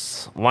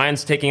Colts,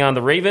 Lions taking on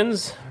the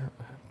Ravens.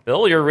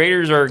 Bill, your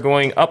Raiders are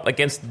going up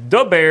against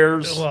the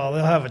Bears. Well,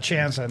 they'll have a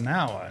chance on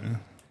that one.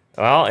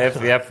 Well,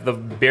 if the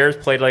Bears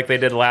played like they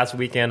did last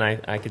weekend,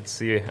 I could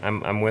see.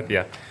 I'm with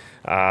you.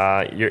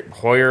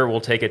 Hoyer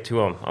will take it to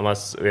him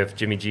unless if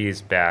Jimmy G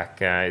is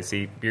back. I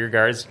see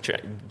Biergard's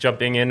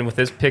jumping in with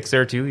his picks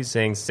there too. He's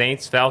saying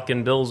Saints,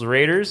 Falcon, Bills,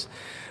 Raiders.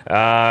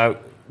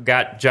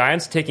 Got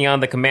Giants taking on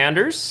the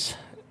Commanders.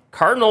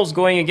 Cardinals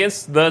going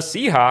against the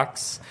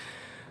Seahawks.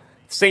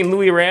 St.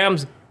 Louis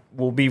Rams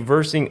will be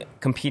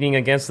competing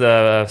against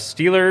the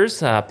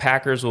Steelers.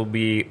 Packers will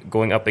be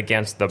going up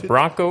against the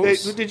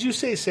Broncos. Hey, did you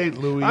say St.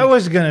 Louis? I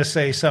was going to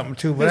say something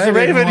too, but There's I a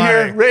Raven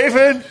here.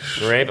 Raven.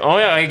 Oh,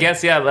 yeah, I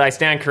guess, yeah, I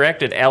stand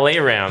corrected. L.A.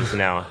 Rams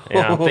now.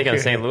 Yeah, I'm thinking Okay.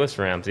 of St. Louis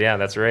Rams. Yeah,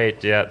 that's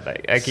right. Yeah,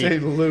 I keep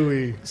St.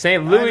 Louis.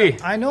 St. Louis.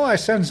 I know I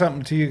sent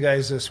something to you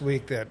guys this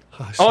week that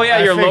Oh, yeah,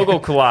 I your think- logo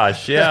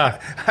collage.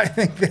 Yeah. I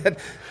think that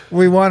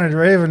we wanted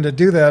Raven to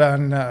do that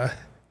on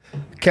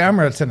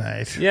camera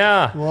tonight.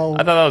 Yeah. Well, I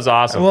thought that was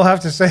awesome. We'll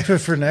have to save it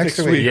for next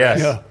week.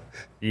 Yes.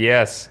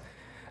 Yeah.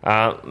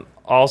 Yes.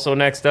 Also,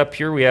 next up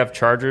here, we have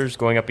Chargers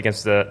going up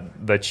against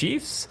the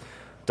Chiefs.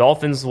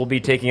 Dolphins will be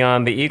taking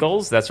on the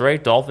Eagles. That's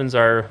right. Dolphins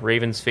are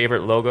Ravens'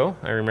 favorite logo.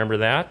 I remember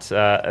that.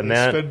 And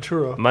then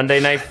Ventura. Monday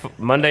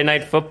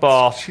night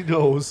football. She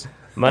knows.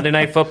 Monday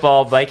Night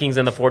Football, Vikings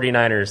and the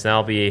 49ers.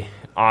 That'll be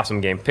awesome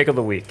game. Pick of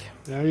the week.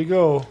 There you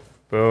go.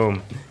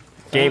 Boom.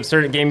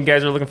 Certain game you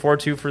guys are looking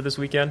forward to for this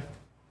weekend?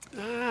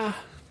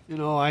 You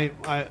know, I'm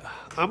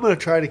going to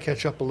try to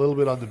catch up a little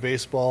bit on the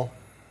baseball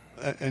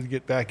and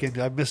get back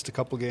into. I've missed a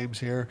couple games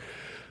here.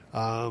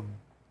 Now,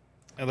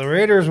 the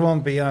Raiders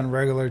won't be on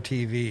regular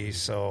TV,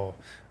 so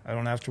I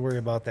don't have to worry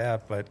about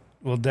that. But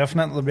we'll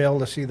definitely be able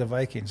to see the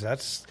Vikings.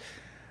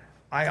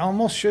 I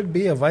almost should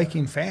be a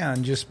Viking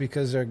fan just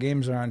because their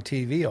games are on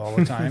TV all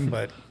the time,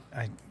 but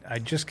I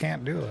just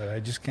can't do it. I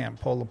just can't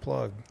pull the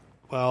plug.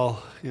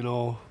 Well, you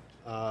know,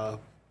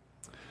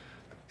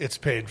 it's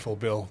painful,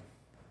 Bill,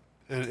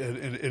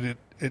 and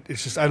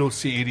it's just I don't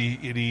see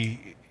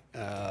any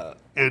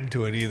end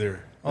to it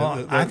either.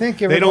 Well, I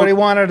think everybody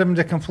wanted them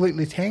to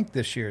completely tank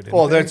this year.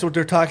 Didn't they? That's what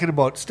they're talking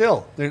about.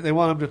 Still, they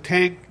want them to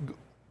tank,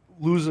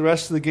 lose the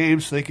rest of the game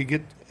so they could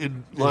get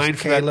in line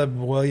for Caleb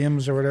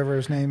Williams or whatever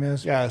his name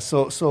is. Yeah.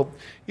 So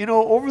you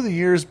know, over the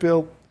years,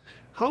 Bill,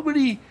 how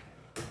many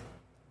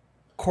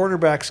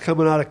quarterbacks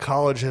coming out of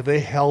college have they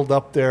held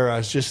up there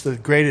as just the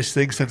greatest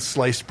thing since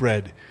sliced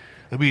bread?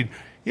 I mean,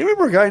 you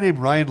remember a guy named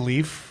Ryan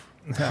Leaf?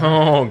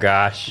 Oh,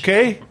 gosh.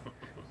 Okay.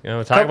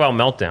 Talk about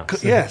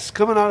meltdowns. Yes,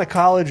 coming out of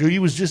college, he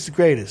was just the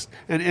greatest,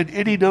 and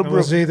any It number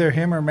was of either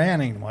him or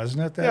Manning,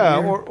 wasn't it? That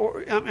year?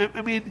 or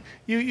I mean,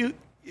 you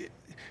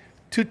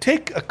to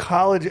take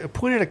point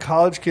at a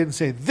college kid and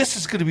say this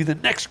is going to be the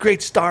next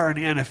great star in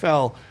the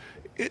NFL.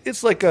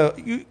 It's like a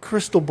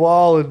crystal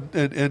ball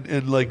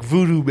and like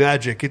voodoo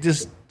magic. It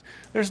just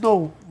there's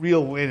no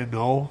real way to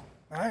know.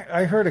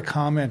 I heard a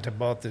comment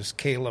about this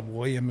Caleb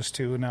Williams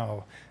too.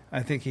 Now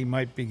I think he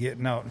might be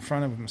getting out in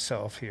front of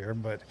himself here,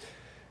 but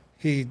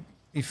he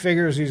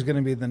figures he's going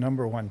to be the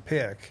number one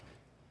pick,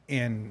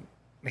 and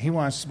he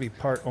wants to be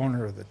part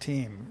owner of the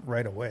team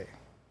right away.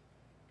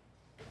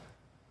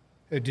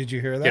 Did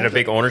you hear that? Get a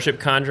big ownership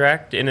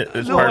contract in it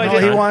as No, part of No,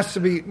 the he con- wants to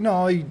be.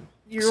 No,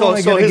 you're So-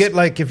 only so going to his- get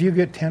like if you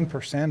get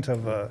 10%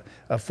 of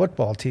a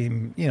football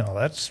team. You know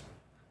that's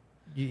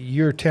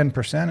your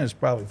 10% is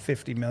probably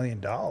 $50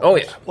 million. Oh,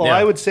 yeah. Well, Yeah.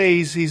 I would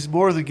say he's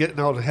more than getting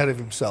out ahead of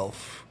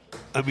himself.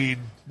 I mean,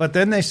 But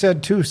then they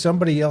said too,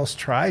 somebody else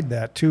tried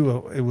that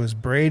too. It was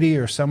Brady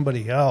or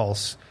somebody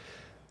else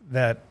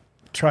that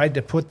tried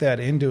to put that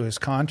into his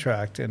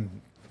contract,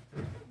 and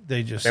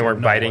they just They weren't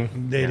said no.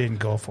 biting? They Yeah. didn't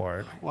go for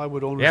it. why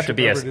would You have ownership to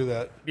be ever do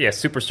that? be a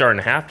superstar and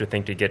a half to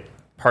think to get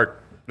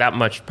that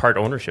much part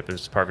ownership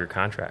as part of your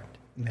contract.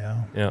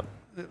 Yeah. Yeah.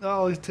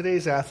 No,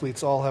 today's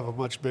athletes all have a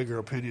much bigger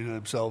opinion of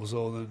themselves,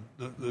 though, than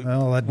the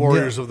Well, that-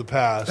 warriors of the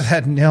past.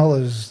 That Nell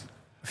is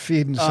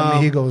feeding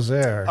some egos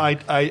there.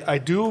 I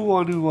do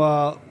want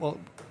to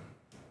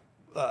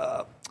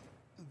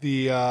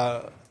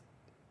the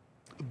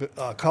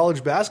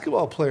college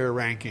basketball player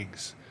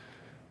rankings.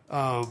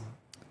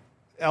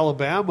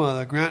 Alabama,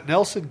 the Grant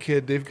Nelson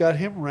kid, they've got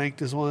him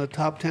ranked as one of the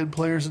top 10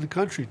 players in the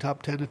country,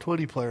 top 10 to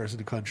 20 players in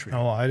the country.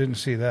 Oh, I didn't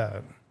see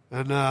that.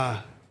 And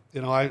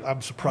you know, I'm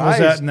Was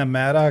surprised. that in the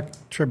Maddox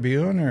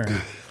Tribune or?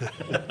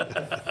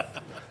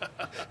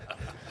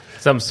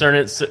 Some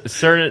certain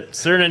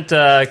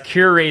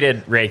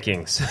curated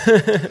rankings.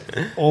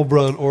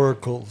 Obra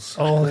Oracles.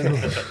 Oh,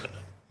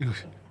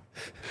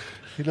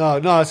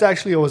 No, it's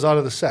actually it was out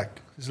of the SEC.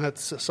 Isn't that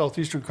the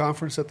Southeastern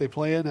Conference that they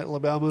play in at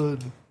Alabama?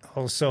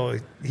 And, so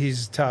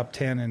he's top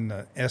 10 in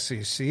the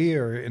SEC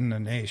or in the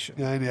nation?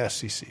 yeah, in the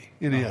SEC.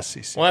 In the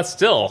SEC. Well,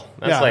 that's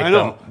Yeah, like I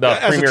know. the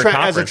as, premier as a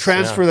conference.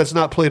 transfer yeah. that's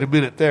not played a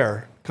minute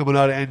there, coming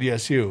out of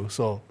NDSU.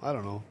 So I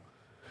don't know.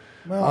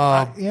 Well,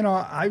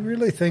 I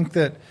really think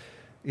that,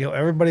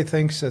 everybody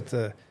thinks that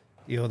the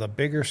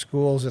bigger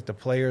schools, that the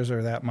players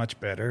are that much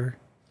better.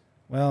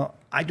 Well,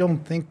 I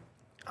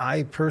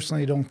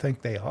personally don't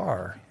think they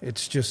are.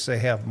 It's just they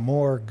have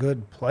more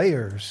good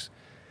players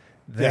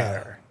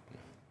there.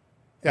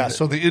 Yeah,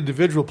 so the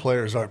individual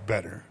players aren't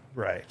better.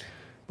 Right.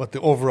 But the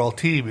overall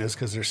team is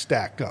because they're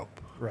stacked up.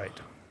 Right.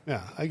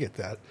 Yeah, I get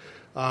that.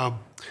 And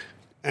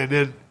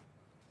then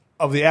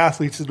of the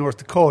athletes in North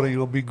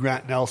Dakota, big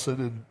Grant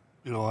Nelson,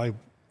 and, I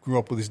grew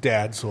up with his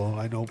dad, so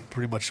I know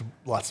pretty much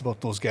lots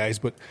about those guys.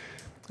 But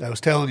I was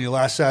telling you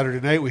last Saturday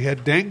night, we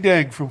had Dang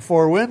Dang from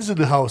Four Winds in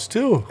the house,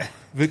 too.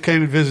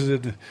 Came and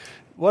visited.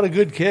 What a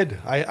good kid.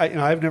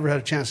 I've never had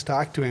a chance to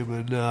talk to him,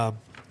 and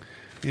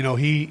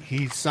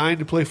he signed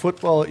to play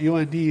football at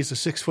UND. He's a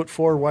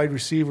 6'4" wide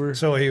receiver.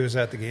 So he was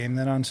at the game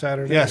then on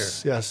Saturday?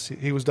 Yes.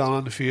 He was down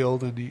on the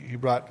field, and he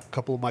brought a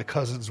couple of my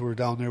cousins who were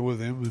down there with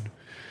him.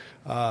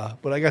 And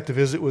but I got to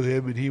visit with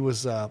him, and he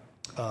was a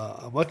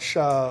much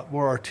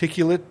more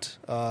articulate,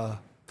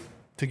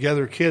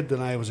 together kid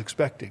than I was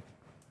expecting.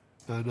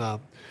 And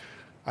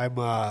I'm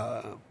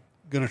going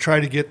to try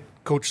to get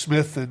Coach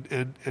Smith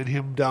and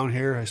him down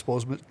here. I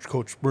suppose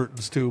Coach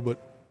Mertens too,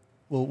 but.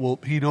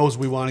 He knows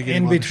we want to get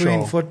him on the show. In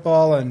between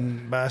football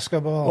and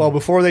basketball? Well,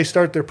 before they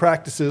start their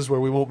practices where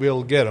we won't be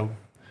able to get him.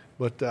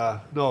 But,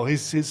 no,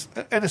 he's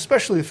and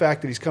especially the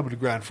fact that he's coming to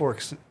Grand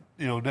Forks,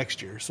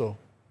 next year. So,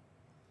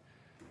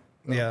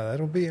 yeah,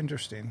 that'll be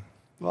interesting.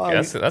 Well,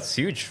 yeah, that's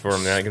huge for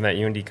him, in that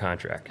UND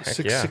contract. Heck,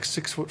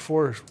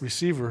 6'4"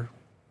 receiver.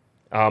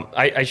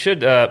 I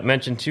should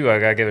mention, too, I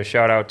got to give a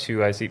shout-out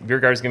to, I see Beer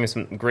Guard's giving me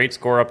some great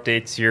score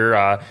updates here.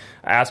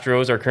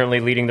 Astros are currently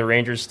leading the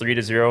Rangers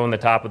 3-0 in the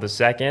top of the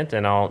second,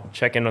 and I'll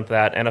check in with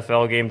that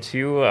NFL game,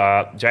 too.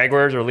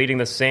 Jaguars are leading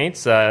the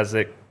Saints as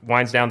it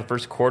winds down the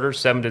first quarter,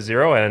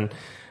 7-0, and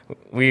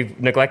we've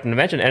neglected to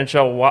mention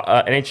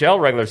NHL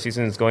regular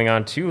season is going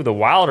on, too. The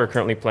Wild are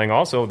currently playing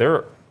also.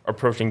 They're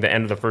approaching the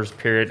end of the first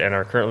period and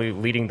are currently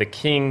leading the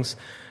Kings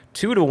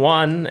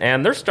 2-1,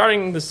 and they're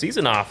starting the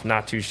season off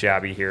not too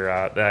shabby here.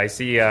 I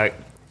see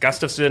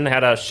Gustafson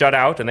had a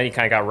shutout, and then he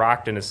kind of got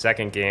rocked in his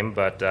second game.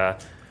 But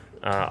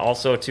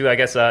also, too, I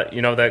guess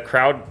the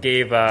crowd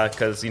gave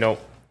because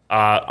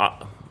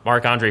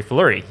Marc-Andre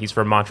Fleury, he's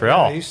from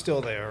Montreal. Yeah, he's still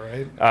there,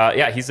 right?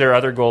 Yeah, he's their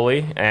other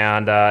goalie,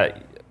 and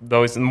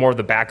though he's more of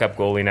the backup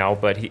goalie now.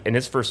 But in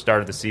his first start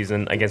of the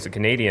season against the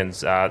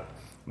Canadians.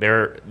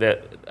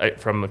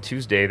 From a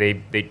Tuesday, they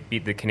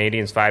beat the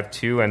Canadians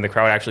 5-2, and the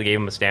crowd actually gave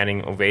them a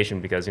standing ovation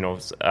because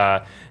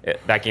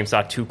that game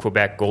saw two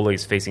Quebec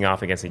goalies facing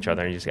off against each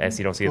other, and you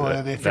don't see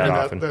that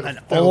often. An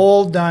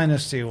old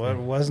dynasty.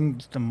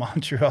 Wasn't the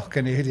Montreal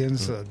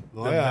Canadiens the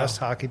best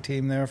hockey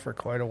team there for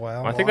quite a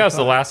while? I think that was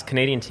the last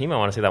Canadian team I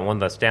want to say that won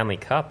the Stanley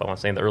Cup. I want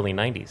to say in the early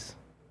 '90s,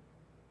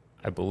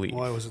 I believe.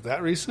 Why was it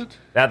that recent?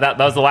 That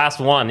was the last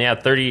one. Yeah,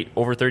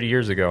 over 30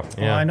 years ago.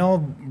 Yeah. Well, I know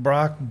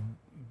Brock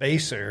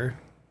Baser.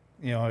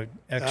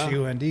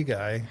 Ex-UND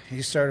guy.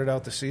 He started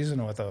out the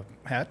season with a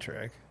hat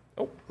trick.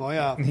 Oh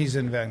yeah. And he's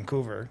in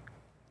Vancouver.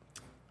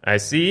 I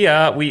see.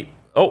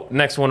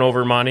 Next one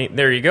over, Monty.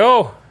 There you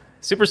go.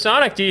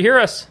 Supersonic, do you hear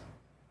us?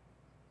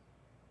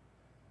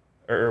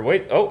 Or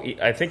wait. Oh,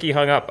 I think he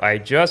hung up. I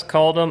just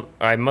called him.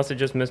 I must have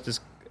just missed his.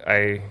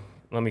 Let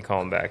me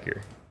call him back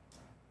here.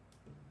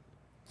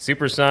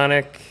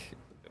 Supersonic.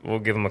 We'll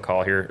give him a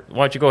call here.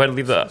 Why don't you go ahead and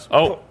leave the.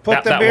 Oh,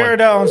 put the beer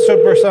down,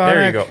 Supersonic.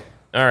 There you go.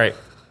 All right.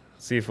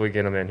 See if we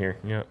get him in here.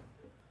 Yeah.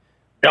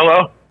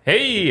 Hello.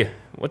 Hey,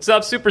 what's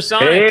up,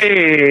 Supersonic?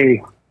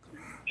 Hey,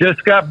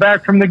 just got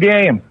back from the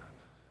game.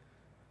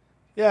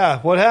 Yeah,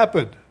 what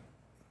happened?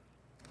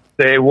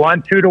 They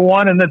won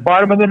 2-1 in the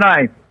bottom of the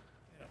ninth.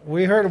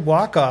 We heard a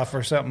walk-off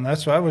or something.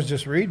 That's what I was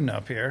just reading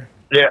up here.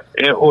 Yeah,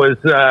 it was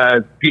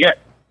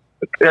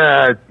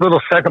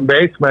little second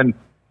baseman.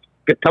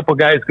 A couple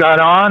guys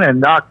got on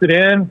and knocked it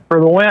in for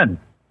the win.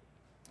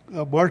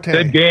 Marte.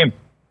 Good game.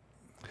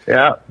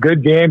 Yeah,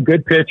 good game,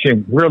 good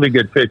pitching, really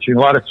good pitching. A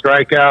lot of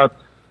strikeouts.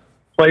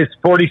 Placed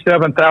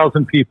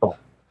 47,000 people.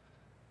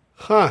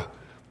 Huh.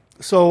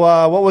 So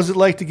what was it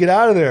like to get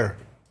out of there?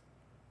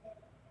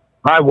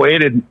 I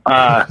waited.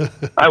 I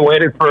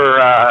waited for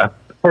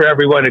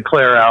everyone to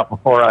clear out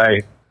before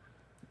I.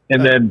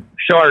 And then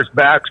Shar's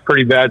back's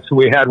pretty bad, so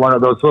we had one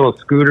of those little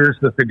scooters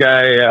that the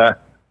guy,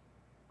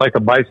 like a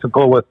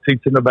bicycle with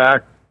seats in the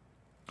back.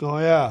 Oh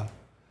yeah.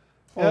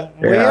 Well,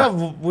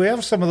 we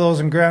have some of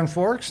those in Grand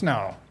Forks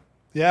now.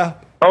 Yeah.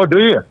 Oh, do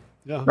you?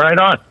 Yeah. Right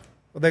on.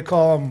 What they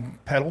call them,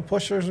 pedal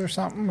pushers or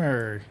something,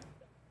 or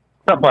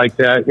something like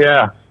that.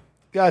 Yeah.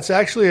 Yeah, it's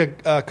actually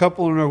a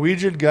couple of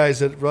Norwegian guys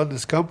that run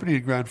this company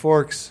in Grand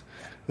Forks.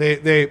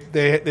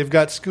 They've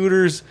got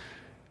scooters,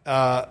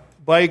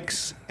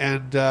 bikes,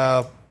 and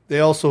they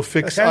also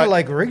fix kind of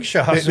like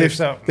rickshaws or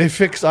something. They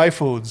fix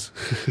iPhones.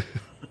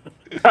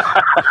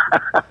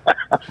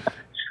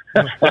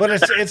 But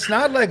it's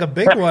not like a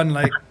big one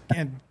like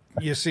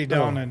you see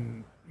down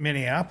in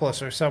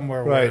Minneapolis or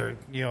somewhere where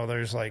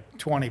there's like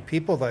 20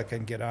 people that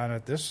can get on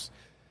it.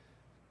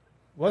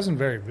 Wasn't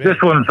very big.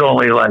 This one's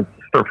only like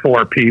for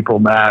 4 people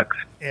max.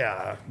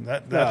 Yeah,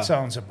 that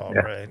sounds about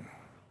right.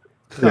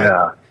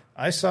 Yeah.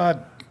 I saw it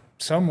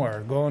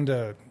somewhere going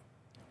to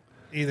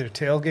either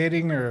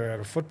tailgating or at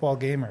a football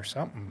game or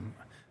something.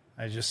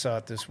 I just saw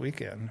it this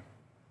weekend.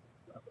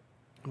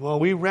 Well,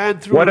 we ran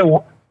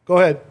through. Go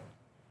ahead.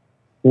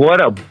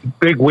 What a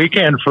big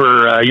weekend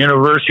for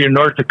University of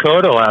North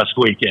Dakota last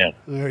weekend.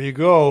 There you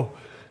go.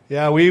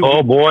 Yeah,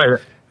 Oh boy.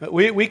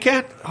 We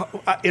can't.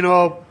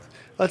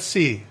 Let's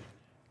see.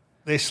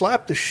 They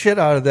slapped the shit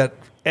out of that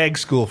egg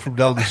school from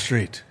down the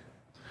street.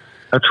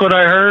 That's what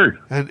I heard.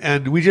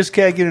 And we just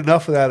can't get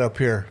enough of that up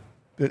here.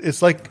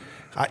 It's like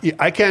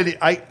I can't.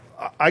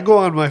 I go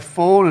on my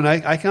phone and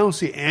I can't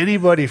see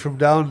anybody from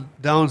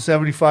down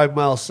 75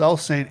 miles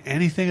south saying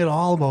anything at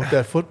all about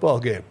that football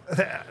game.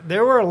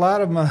 There were a lot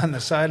of them on the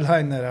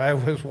sideline that I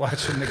was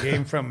watching the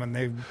game from, and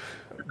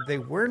they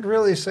weren't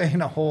really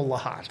saying a whole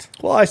lot.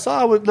 Well, I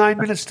saw with 9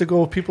 minutes to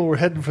go, people were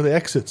heading for the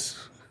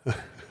exits.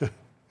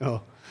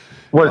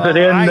 Was it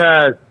in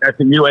at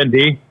the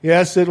UND?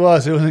 Yes, it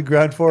was. It was in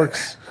Grand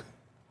Forks.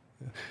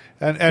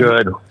 And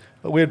Good.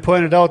 we had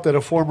pointed out that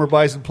a former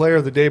Bison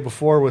player the day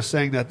before was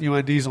saying that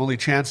UND's only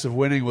chance of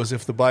winning was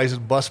if the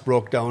Bison bus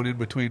broke down in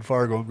between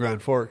Fargo and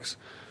Grand Forks.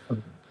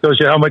 Shows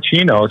you how much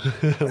he knows.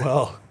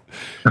 Well,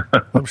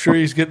 I'm sure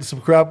he's getting some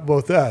crap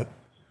about that.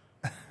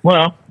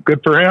 Well,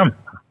 good for him.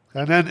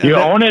 And then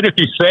own it. If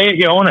you say it,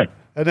 you own it.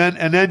 And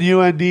then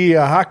UND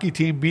hockey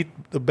team beat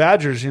the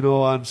Badgers,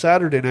 on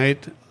Saturday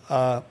night.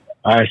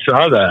 I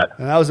saw that.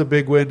 And that was a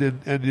big win.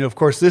 And of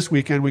course, this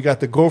weekend we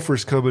got the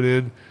Gophers coming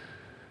in.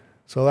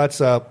 So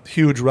that's a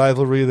huge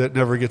rivalry that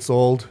never gets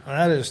old.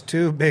 That is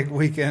 2 big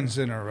weekends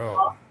in a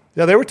row.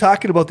 Yeah, they were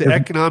talking about the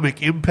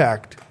economic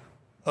impact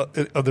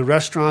of the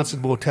restaurants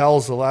and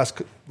motels the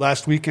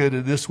last weekend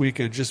and this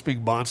weekend just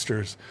being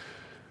monsters.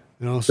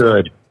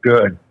 So,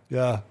 Good.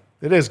 Yeah,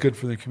 it is good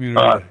for the community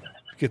to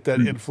get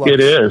that influx. It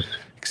is.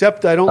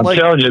 Except I'm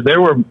telling you,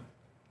 there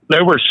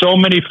were so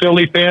many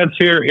Philly fans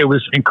here. It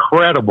was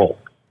incredible.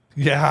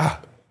 Yeah.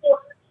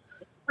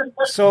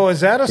 So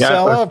is that a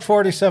sellout,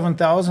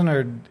 47,000,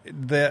 or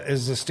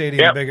is the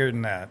stadium bigger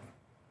than that?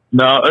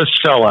 No, a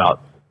sellout.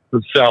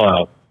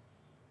 Well,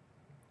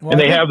 and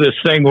they have this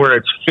thing where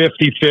it's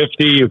 50-50.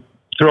 You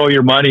throw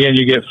your money and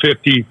you get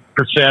 50%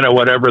 of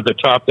whatever the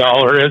top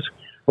dollar is.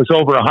 It was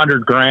over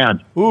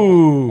 $100,000.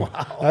 Ooh,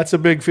 wow. That's a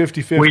big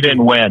 50-50. We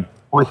didn't win.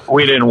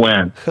 We didn't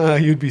win.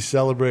 You'd be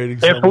celebrating.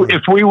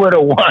 If we would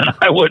have won,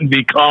 I wouldn't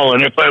be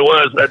calling. If I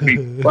was, I'd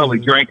be probably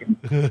drinking.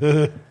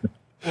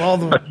 Well,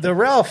 the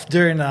Ralph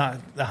during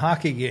the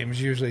hockey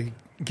games usually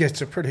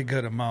gets a pretty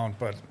good amount,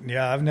 but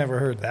I've never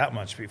heard that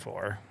much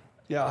before.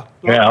 Yeah.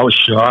 Yeah, I was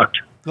shocked.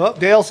 Well,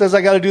 Dale says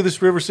I got to do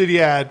this River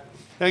City ad.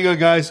 Hang on,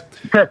 guys.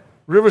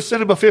 River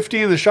Cinema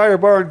 15 and the Shire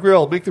Bar and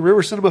Grill. Make the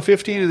River Cinema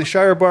 15 and the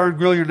Shire Bar and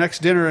Grill your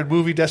next dinner and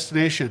movie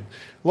destination.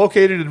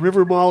 Located in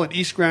River Mall in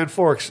East Grand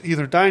Forks.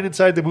 Either dine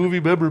inside the movie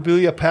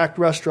memorabilia packed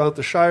restaurant,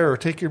 the Shire, or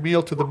take your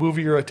meal to the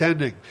movie you're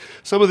attending.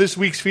 Some of this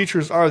week's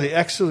features are The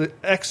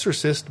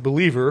Exorcist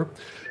Believer,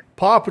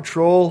 Paw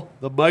Patrol,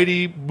 The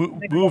Mighty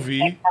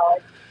Movie,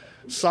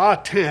 Saw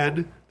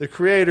 10, The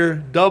Creator,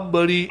 Dumb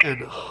Money,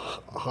 and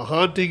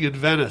Haunting in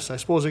Venice. I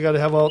suppose I got to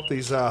have out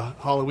these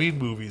Halloween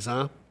movies,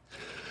 huh?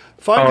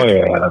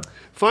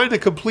 Find the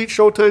complete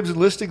showtimes and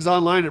listings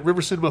online at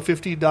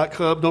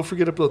rivercinema15.com. Don't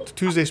forget about the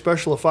Tuesday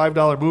special of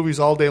 $5 movies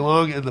all day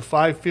long and the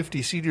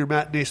 $5.50 senior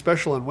matinee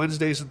special on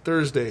Wednesdays and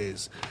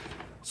Thursdays.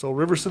 So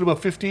River Cinema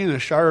 15 and the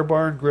Shire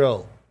Bar and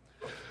Grill.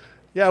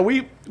 Yeah,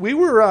 we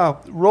were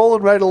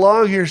rolling right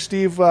along here,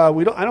 Steve. I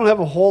don't have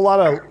a whole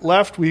lot of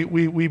left.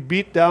 We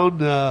beat down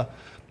the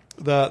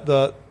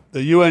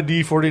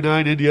UND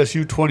 49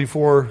 NDSU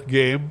 24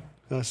 game.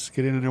 Let's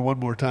get in there one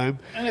more time.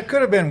 And it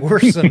could have been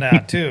worse than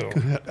that, too.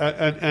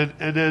 and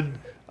then,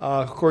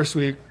 of course,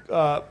 we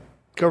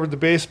covered the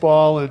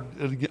baseball,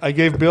 and I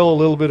gave Bill a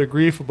little bit of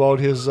grief about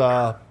his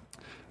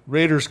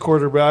Raiders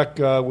quarterback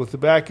with the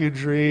back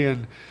injury,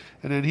 and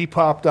then he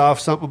popped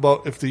off something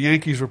about if the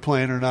Yankees were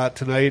playing or not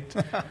tonight.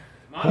 To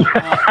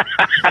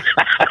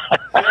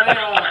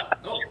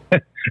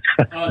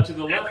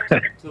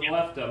the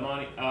left,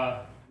 Monty.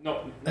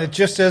 No, it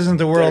just isn't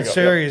the World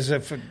Series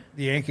if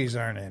the Yankees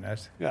aren't in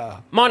it.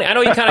 Yeah, Monty, I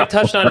know you kind of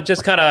touched on it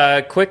just kind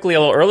of quickly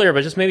a little earlier,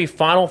 but just maybe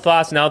final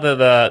thoughts now that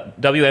the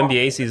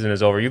WNBA season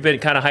is over. You've been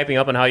kind of hyping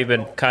up on how you've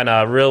been kind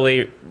of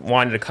really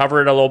wanting to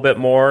cover it a little bit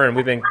more, and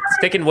we've been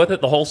sticking with it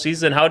the whole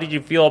season. How did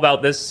you feel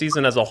about this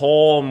season as a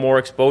whole? More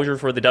exposure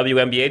for the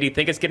WNBA? Do you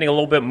think it's getting a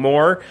little bit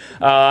more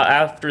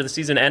after the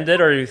season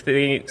ended, or are you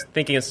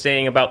thinking of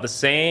staying about the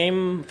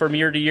same from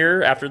year to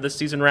year after this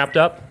season wrapped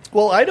up?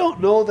 Well, I don't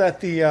know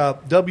that the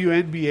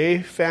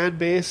WNBA fan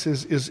base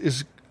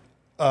is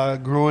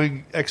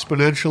growing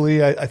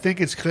exponentially. I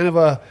think it's kind of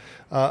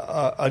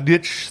a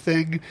niche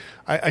thing.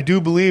 I do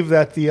believe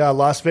that the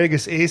Las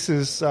Vegas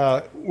Aces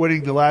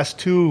winning the last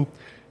 2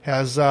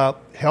 has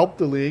helped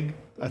the league.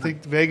 I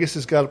think Vegas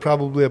has got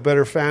probably a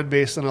better fan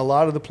base than a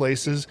lot of the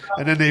places.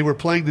 And then they were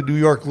playing the New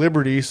York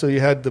Liberty, so you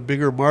had the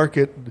bigger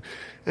market.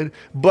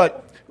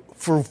 But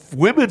for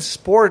women's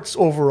sports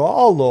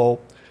overall, though,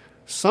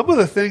 some of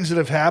the things that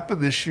have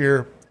happened this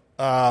year,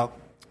 that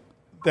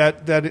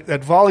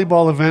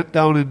volleyball event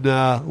down in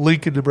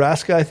Lincoln,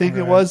 Nebraska, I think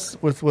it was,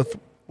 with what,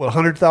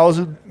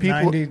 100,000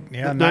 people,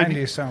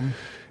 90 some,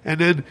 and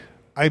then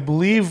I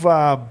believe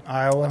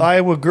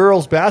Iowa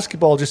girls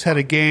basketball just had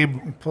a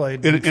game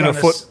played in a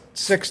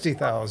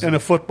 60,000 in a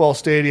football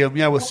stadium,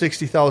 with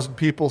 60,000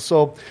 people.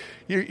 So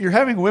you're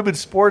having women's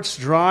sports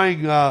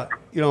drawing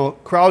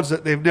crowds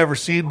that they've never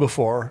seen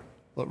before,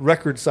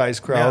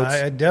 record-sized crowds.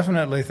 Yeah, I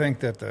definitely think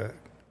that the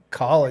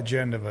college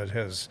end of it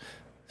has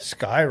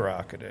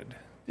skyrocketed.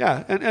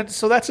 Yeah, and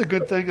so that's a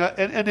good thing.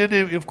 And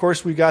then, of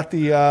course, we got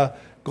the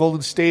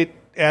Golden State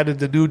added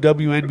the new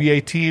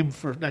WNBA team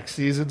for next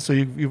season. So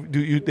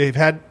they've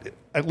had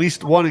at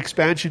least one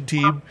expansion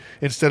team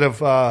instead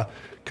of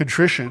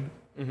contrition,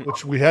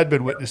 which we had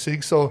been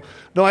witnessing. So,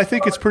 no, I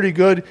think it's pretty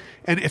good.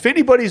 And if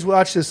anybody's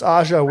watched this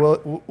Aja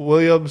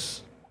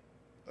Williams,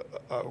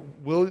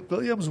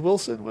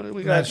 Wilson, what do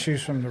we got?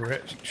 She's from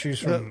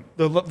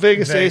the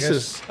Vegas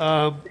Aces.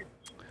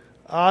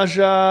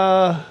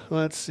 Aja,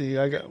 let's see,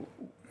 I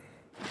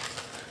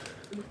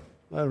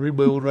read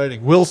my own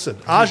writing. Wilson,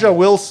 Aja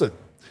Wilson.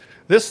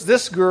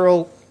 This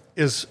girl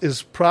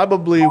is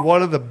probably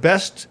one of the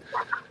best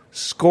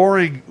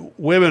scoring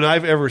women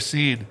I've ever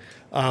seen.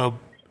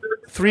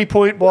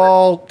 3-point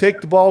ball,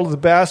 take the ball to the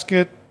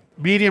basket,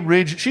 medium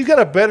range. She's got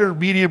a better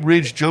medium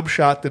range jump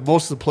shot than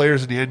most of the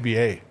players in the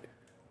NBA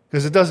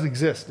because it doesn't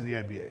exist in the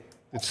NBA.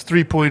 It's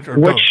 3-point or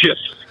dunk.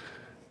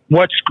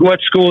 What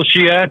school is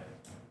she at?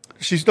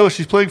 She's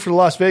playing for the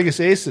Las Vegas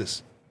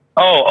Aces.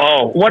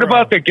 Oh! What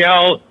about the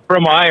gal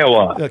from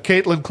Iowa?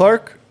 Caitlin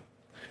Clark.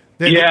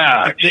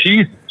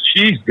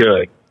 She's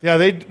good. Yeah,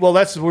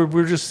 that's what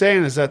we're just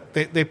saying is that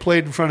they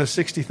played in front of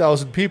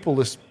 60,000 people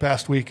this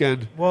past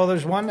weekend. Well,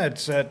 there's one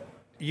that's at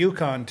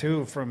UConn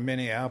too from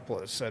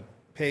Minneapolis. At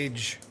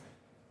Paige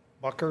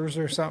Buckers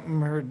or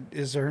something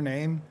is her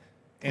name,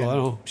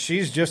 and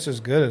she's just as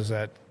good as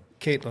that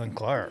Caitlin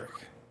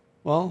Clark.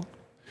 Well,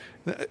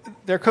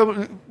 they're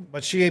coming,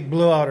 but she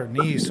blew out her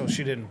knee, so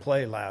she didn't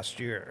play last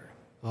year.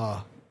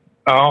 I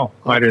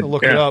didn't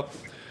look it up.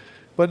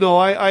 But no,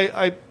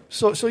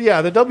 So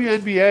yeah, the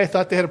WNBA, I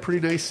thought they had a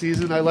pretty nice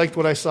season. I liked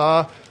what I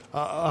saw.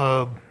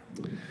 I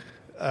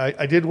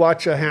did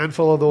watch a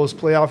handful of those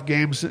playoff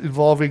games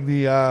involving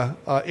the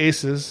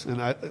Aces,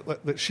 and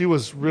she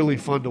was really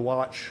fun to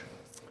watch.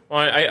 Well,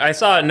 I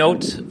saw a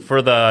note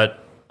for the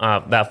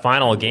that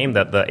final game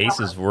that the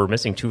Aces were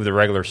missing two of the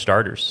regular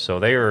starters, so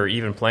they were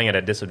even playing at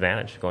a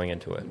disadvantage going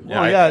into it.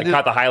 I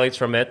caught the highlights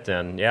from it,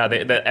 and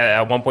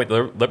at one point,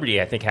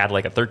 Liberty, I think, had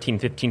like a 13,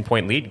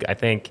 15-point lead, I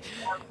think,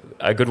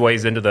 a good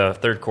ways into the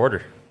third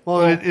quarter.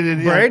 Well,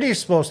 Brady's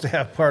supposed to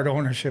have part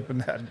ownership in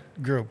that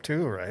group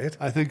too, right?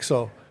 I think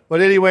so.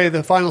 But anyway,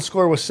 the final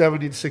score was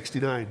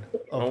 70-69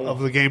 of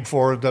the game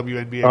 4 of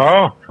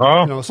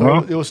WNBA. So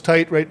it was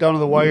tight right down to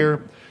the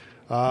wire.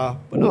 But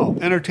no,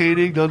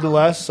 entertaining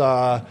nonetheless.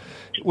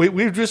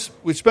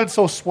 We've been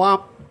so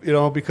swamped,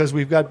 because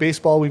we've got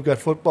baseball, we've got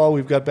football,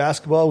 we've got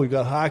basketball, we've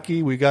got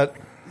hockey, we got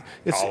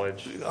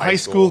college, high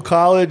school,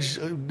 college,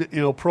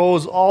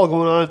 pros all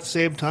going on at the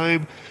same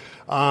time.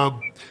 I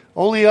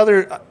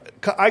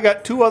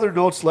got two other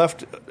notes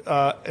left in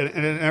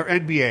our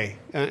NBA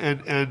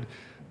and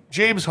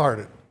James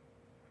Harden.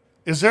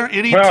 Is there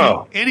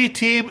any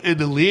team in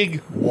the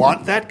league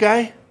want that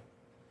guy?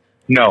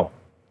 No.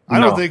 I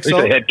don't think so.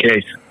 He's a head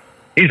case.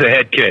 He's a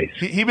head case.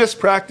 He missed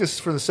practice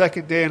for the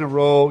second day in a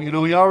row.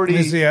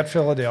 Is he at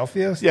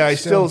Philadelphia? Yeah,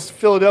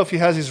 Philadelphia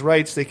has his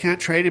rights. They can't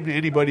trade him to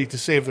anybody to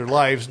save their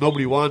lives.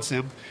 Nobody wants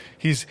him.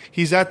 He's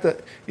at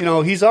the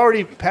he's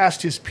already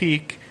past his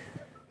peak,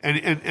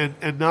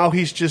 and now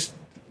he's just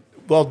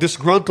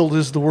disgruntled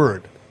is the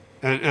word,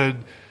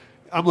 and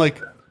I'm like,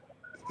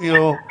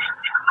 the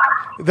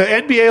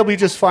NBA will be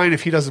just fine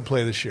if he doesn't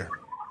play this year.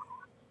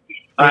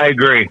 I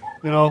agree.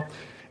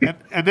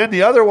 And then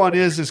the other one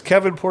is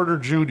Kevin Porter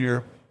Jr.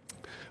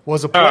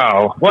 was a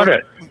what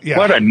a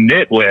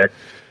nitwit.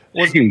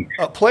 Was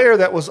a player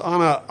that was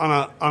on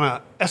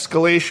a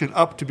escalation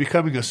up to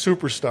becoming a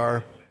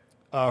superstar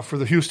for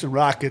the Houston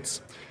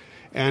Rockets,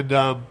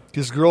 and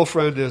his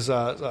girlfriend is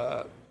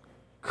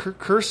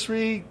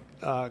Kersey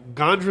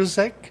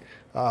Gondrzak,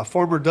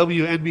 former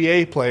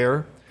WNBA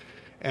player,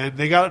 and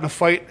they got in a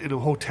fight in a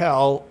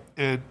hotel,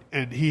 and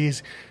he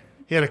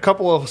had a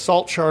couple of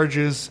assault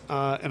charges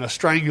and a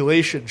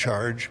strangulation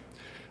charge.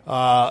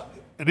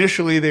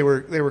 Initially, they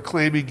were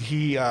claiming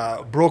he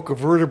broke a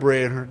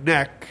vertebrae in her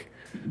neck,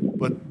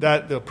 but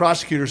the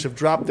prosecutors have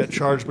dropped that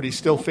charge. But he's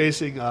still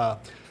facing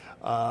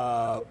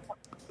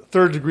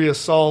third-degree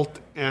assault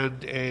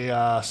and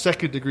a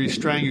second-degree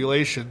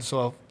strangulation,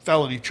 so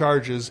felony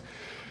charges.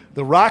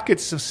 The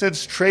Rockets have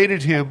since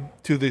traded him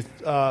to the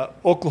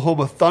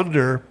Oklahoma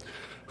Thunder,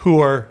 who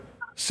are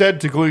said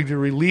to going to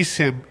release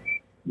him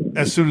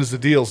as soon as the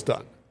deal's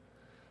done.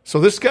 So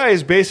this guy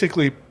has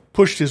basically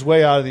pushed his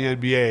way out of the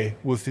NBA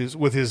with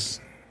his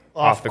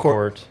off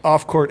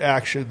court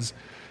actions,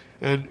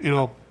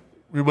 and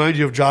remind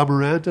you of Ja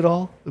Morant at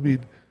all? I mean,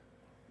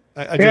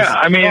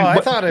 I mean, I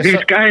thought I these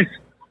saw- guys.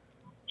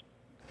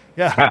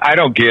 Yeah. I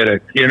don't get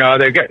it.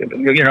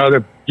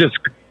 They're just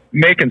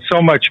making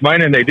so much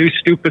money and they do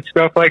stupid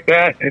stuff like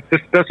that. It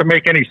just doesn't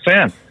make any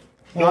sense.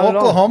 Well, Not at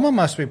all. Oklahoma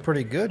must be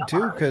pretty good,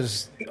 too,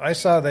 because I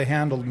saw they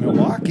handled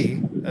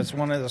Milwaukee. That's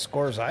one of the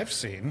scores I've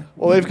seen.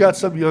 Well, they've got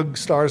some young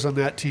stars on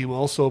that team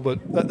also, but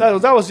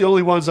that was the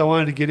only ones I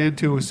wanted to get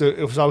into.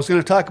 If I was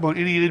going to talk about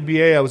any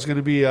NBA, I was going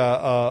to be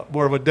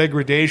more of a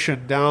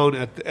degradation down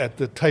at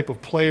the type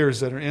of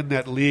players that are in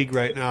that league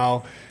right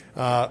now.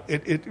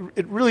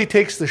 It really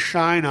takes the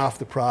shine off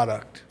the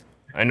product.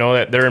 I know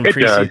that they're in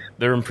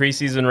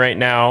preseason right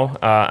now.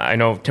 I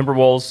know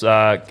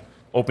Timberwolves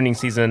opening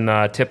season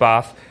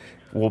tip-off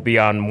will be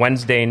on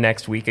Wednesday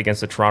next week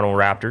against the Toronto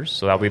Raptors,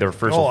 so that'll be their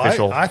first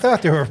official. I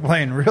thought they were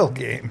playing real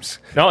games.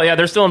 No, yeah,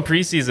 they're still in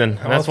preseason.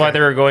 And that's Okay. why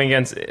they were going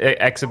against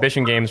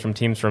exhibition games from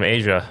teams from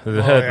Asia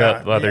the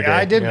other day.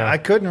 I didn't. Yeah. I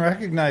couldn't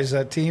recognize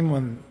that team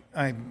when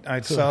I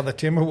saw the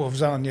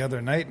Timberwolves on the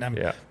other night, and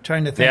I'm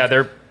trying to think.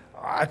 Yeah,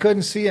 I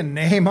couldn't see a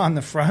name on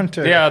the front.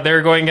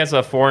 they're going against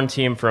a foreign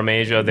team from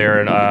Asia. They're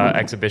an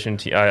exhibition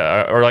team,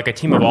 or like a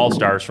team of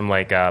all-stars from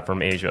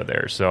from Asia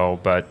there. So,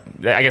 but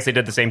I guess they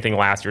did the same thing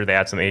last year. They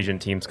had some Asian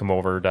teams come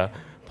over to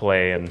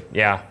play, and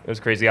yeah, it was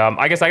crazy.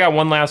 I guess I got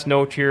one last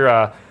note here.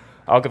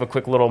 I'll give a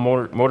quick little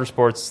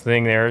motorsports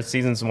thing there.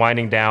 Season's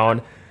winding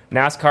down.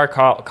 NASCAR,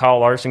 Kyle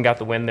Larson got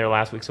the win there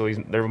last week, so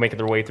they're making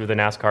their way through the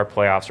NASCAR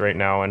playoffs right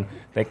now, and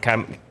they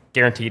kind of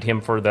guaranteed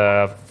him for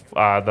the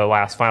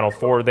last Final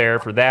Four there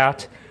for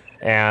that.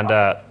 And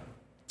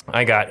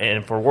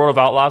and for World of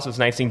Outlaws, it was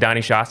nice seeing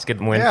Donnie Schatz get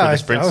the win for the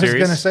Sprint Series. I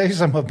was going to say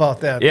something about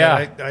that.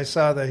 Yeah. I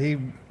saw that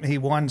he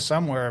won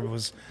somewhere. It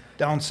was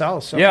down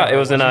south somewhere. Yeah, it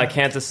was in wasn't it?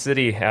 Kansas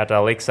City at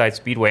Lakeside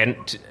Speedway,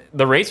 and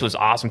the race was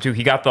awesome too.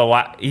 He got the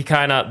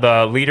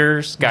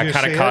leaders got Did you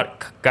kind of see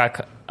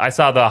caught. I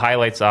saw the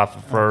highlights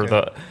off for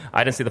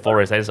I didn't see the full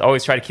race. I just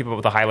always try to keep up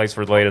with the highlights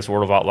for the latest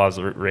World of Outlaws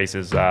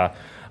races.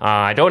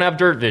 I don't have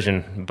dirt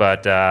vision,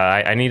 but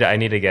I need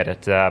to get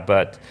it.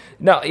 But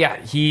no, yeah,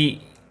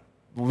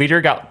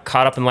 leader got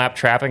caught up in lap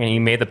traffic, and he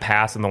made the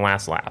pass in the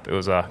last lap. It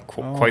was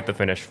quite the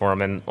finish for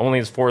him, and only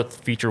his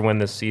fourth feature win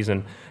this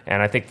season.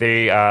 And I think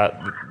the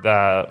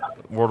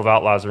World of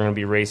Outlaws are going to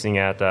be racing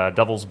at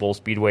Devil's Bowl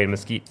Speedway in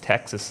Mesquite,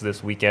 Texas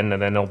this weekend,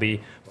 and then there'll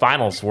be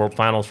world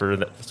finals for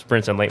the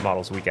sprints and late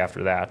models week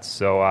after that.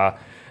 So,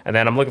 and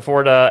then I'm looking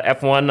forward to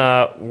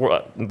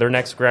F1. Their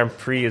next Grand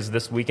Prix is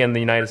this weekend in the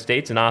United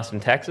States in Austin,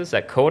 Texas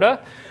at COTA.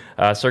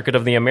 Circuit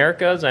of the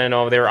Americas. I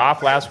know they were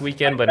off last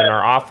weekend, but in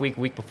our off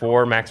week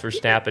before, Max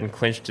Verstappen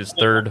clinched his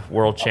third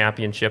world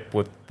championship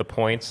with the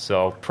points.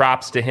 So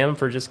props to him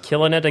for just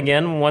killing it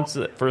again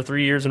for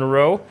 3 years in a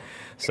row.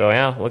 So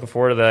yeah, looking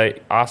forward to the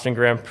Austin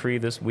Grand Prix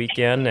this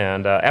weekend.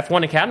 And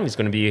F1 Academy is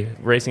going to be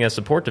racing a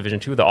support division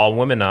too, the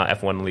all-women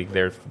F1 league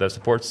there, the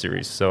support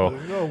series. So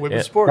There you go,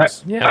 women's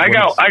sports. Yeah, I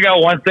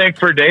got one thing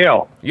for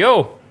Dale.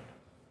 Yo.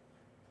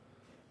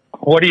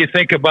 What do you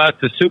think about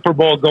the Super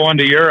Bowl going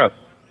to Europe?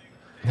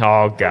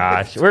 Oh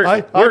gosh, we're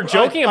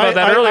joking about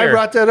that earlier. I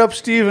brought that up,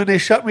 Steve, and they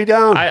shut me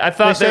down. I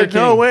thought they said, were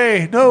 "No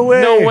way, no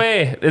way, no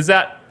way." Is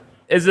that?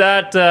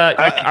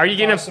 Are you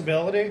going to?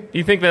 Possibility? Do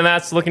you think that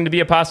that's looking to be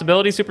a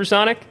possibility,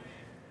 Supersonic?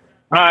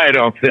 I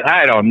don't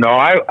know.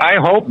 I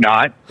hope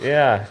not.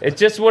 Yeah, it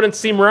just wouldn't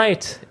seem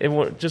right.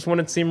 Just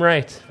wouldn't seem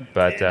right.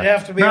 But It'd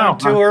have to be on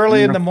too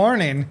early in the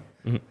morning.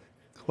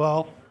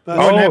 Well,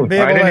 Oh, be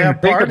able I to didn't even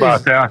have think parties.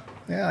 about that.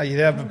 Yeah, you'd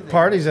have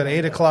parties at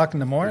 8 o'clock in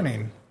the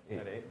morning.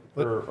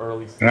 or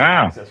early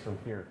Yeah. access from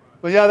here.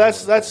 but yeah,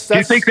 that's. Do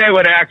you think that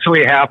would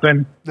actually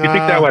happen? Do you think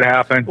that would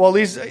happen? Well,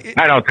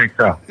 I don't think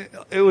so.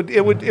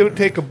 it would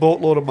take a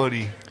boatload of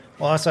money.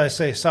 Well, as I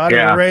say, Saudi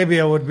Yeah.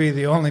 Arabia would be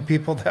the only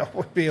people that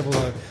would be able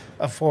to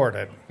afford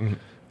it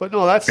But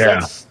no, that's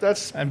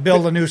and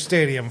build a new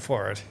stadium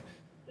for it.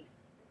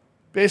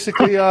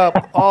 basically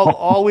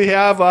all we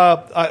have.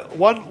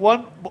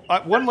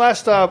 One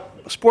last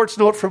sports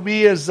note from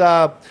me is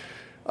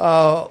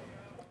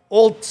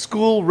old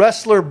school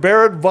wrestler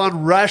Baron von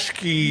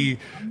Raschke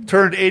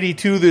turned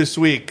 82 this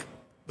week.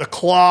 The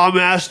Claw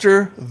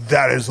Master.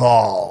 That is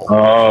all.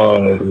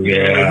 Oh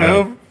yeah.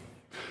 Okay.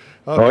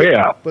 Oh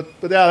yeah. But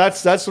yeah,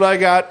 that's what I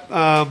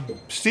got.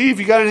 Steve,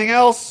 you got anything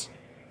else?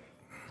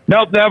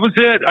 Nope, that was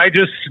it. I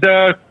just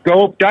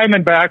go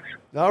Diamondbacks.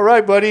 All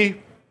right,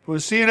 buddy. We'll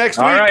see you next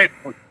week. All right.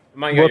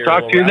 We'll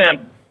talk to you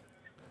then.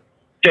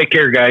 Take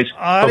care, guys.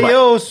 Bye-bye.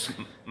 Adios.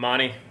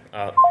 Monty,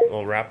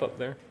 little wrap up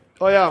there.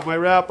 Oh yeah, my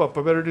wrap up.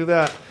 I better do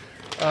that.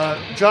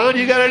 John,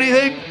 you got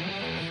anything?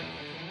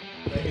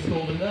 Vegas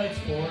Golden Knights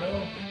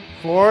 4-0.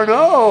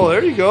 4-0.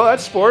 There you go.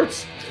 That's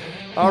sports.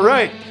 All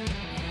right.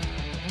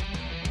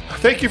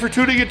 Thank you for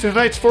tuning in to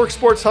tonight's Forks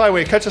Sports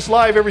Highway. Catch us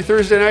live every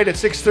Thursday night at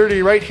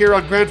 6:30 right here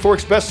on Grand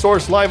Forks Best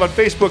Source, live on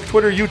Facebook,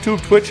 Twitter,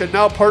 YouTube, Twitch, and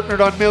now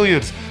partnered on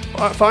Millions.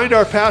 Find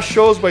our past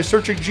shows by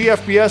searching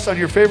GFBS on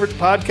your favorite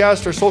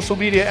podcast or social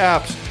media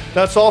apps.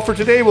 That's all for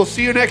today. We'll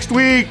see you next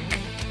week.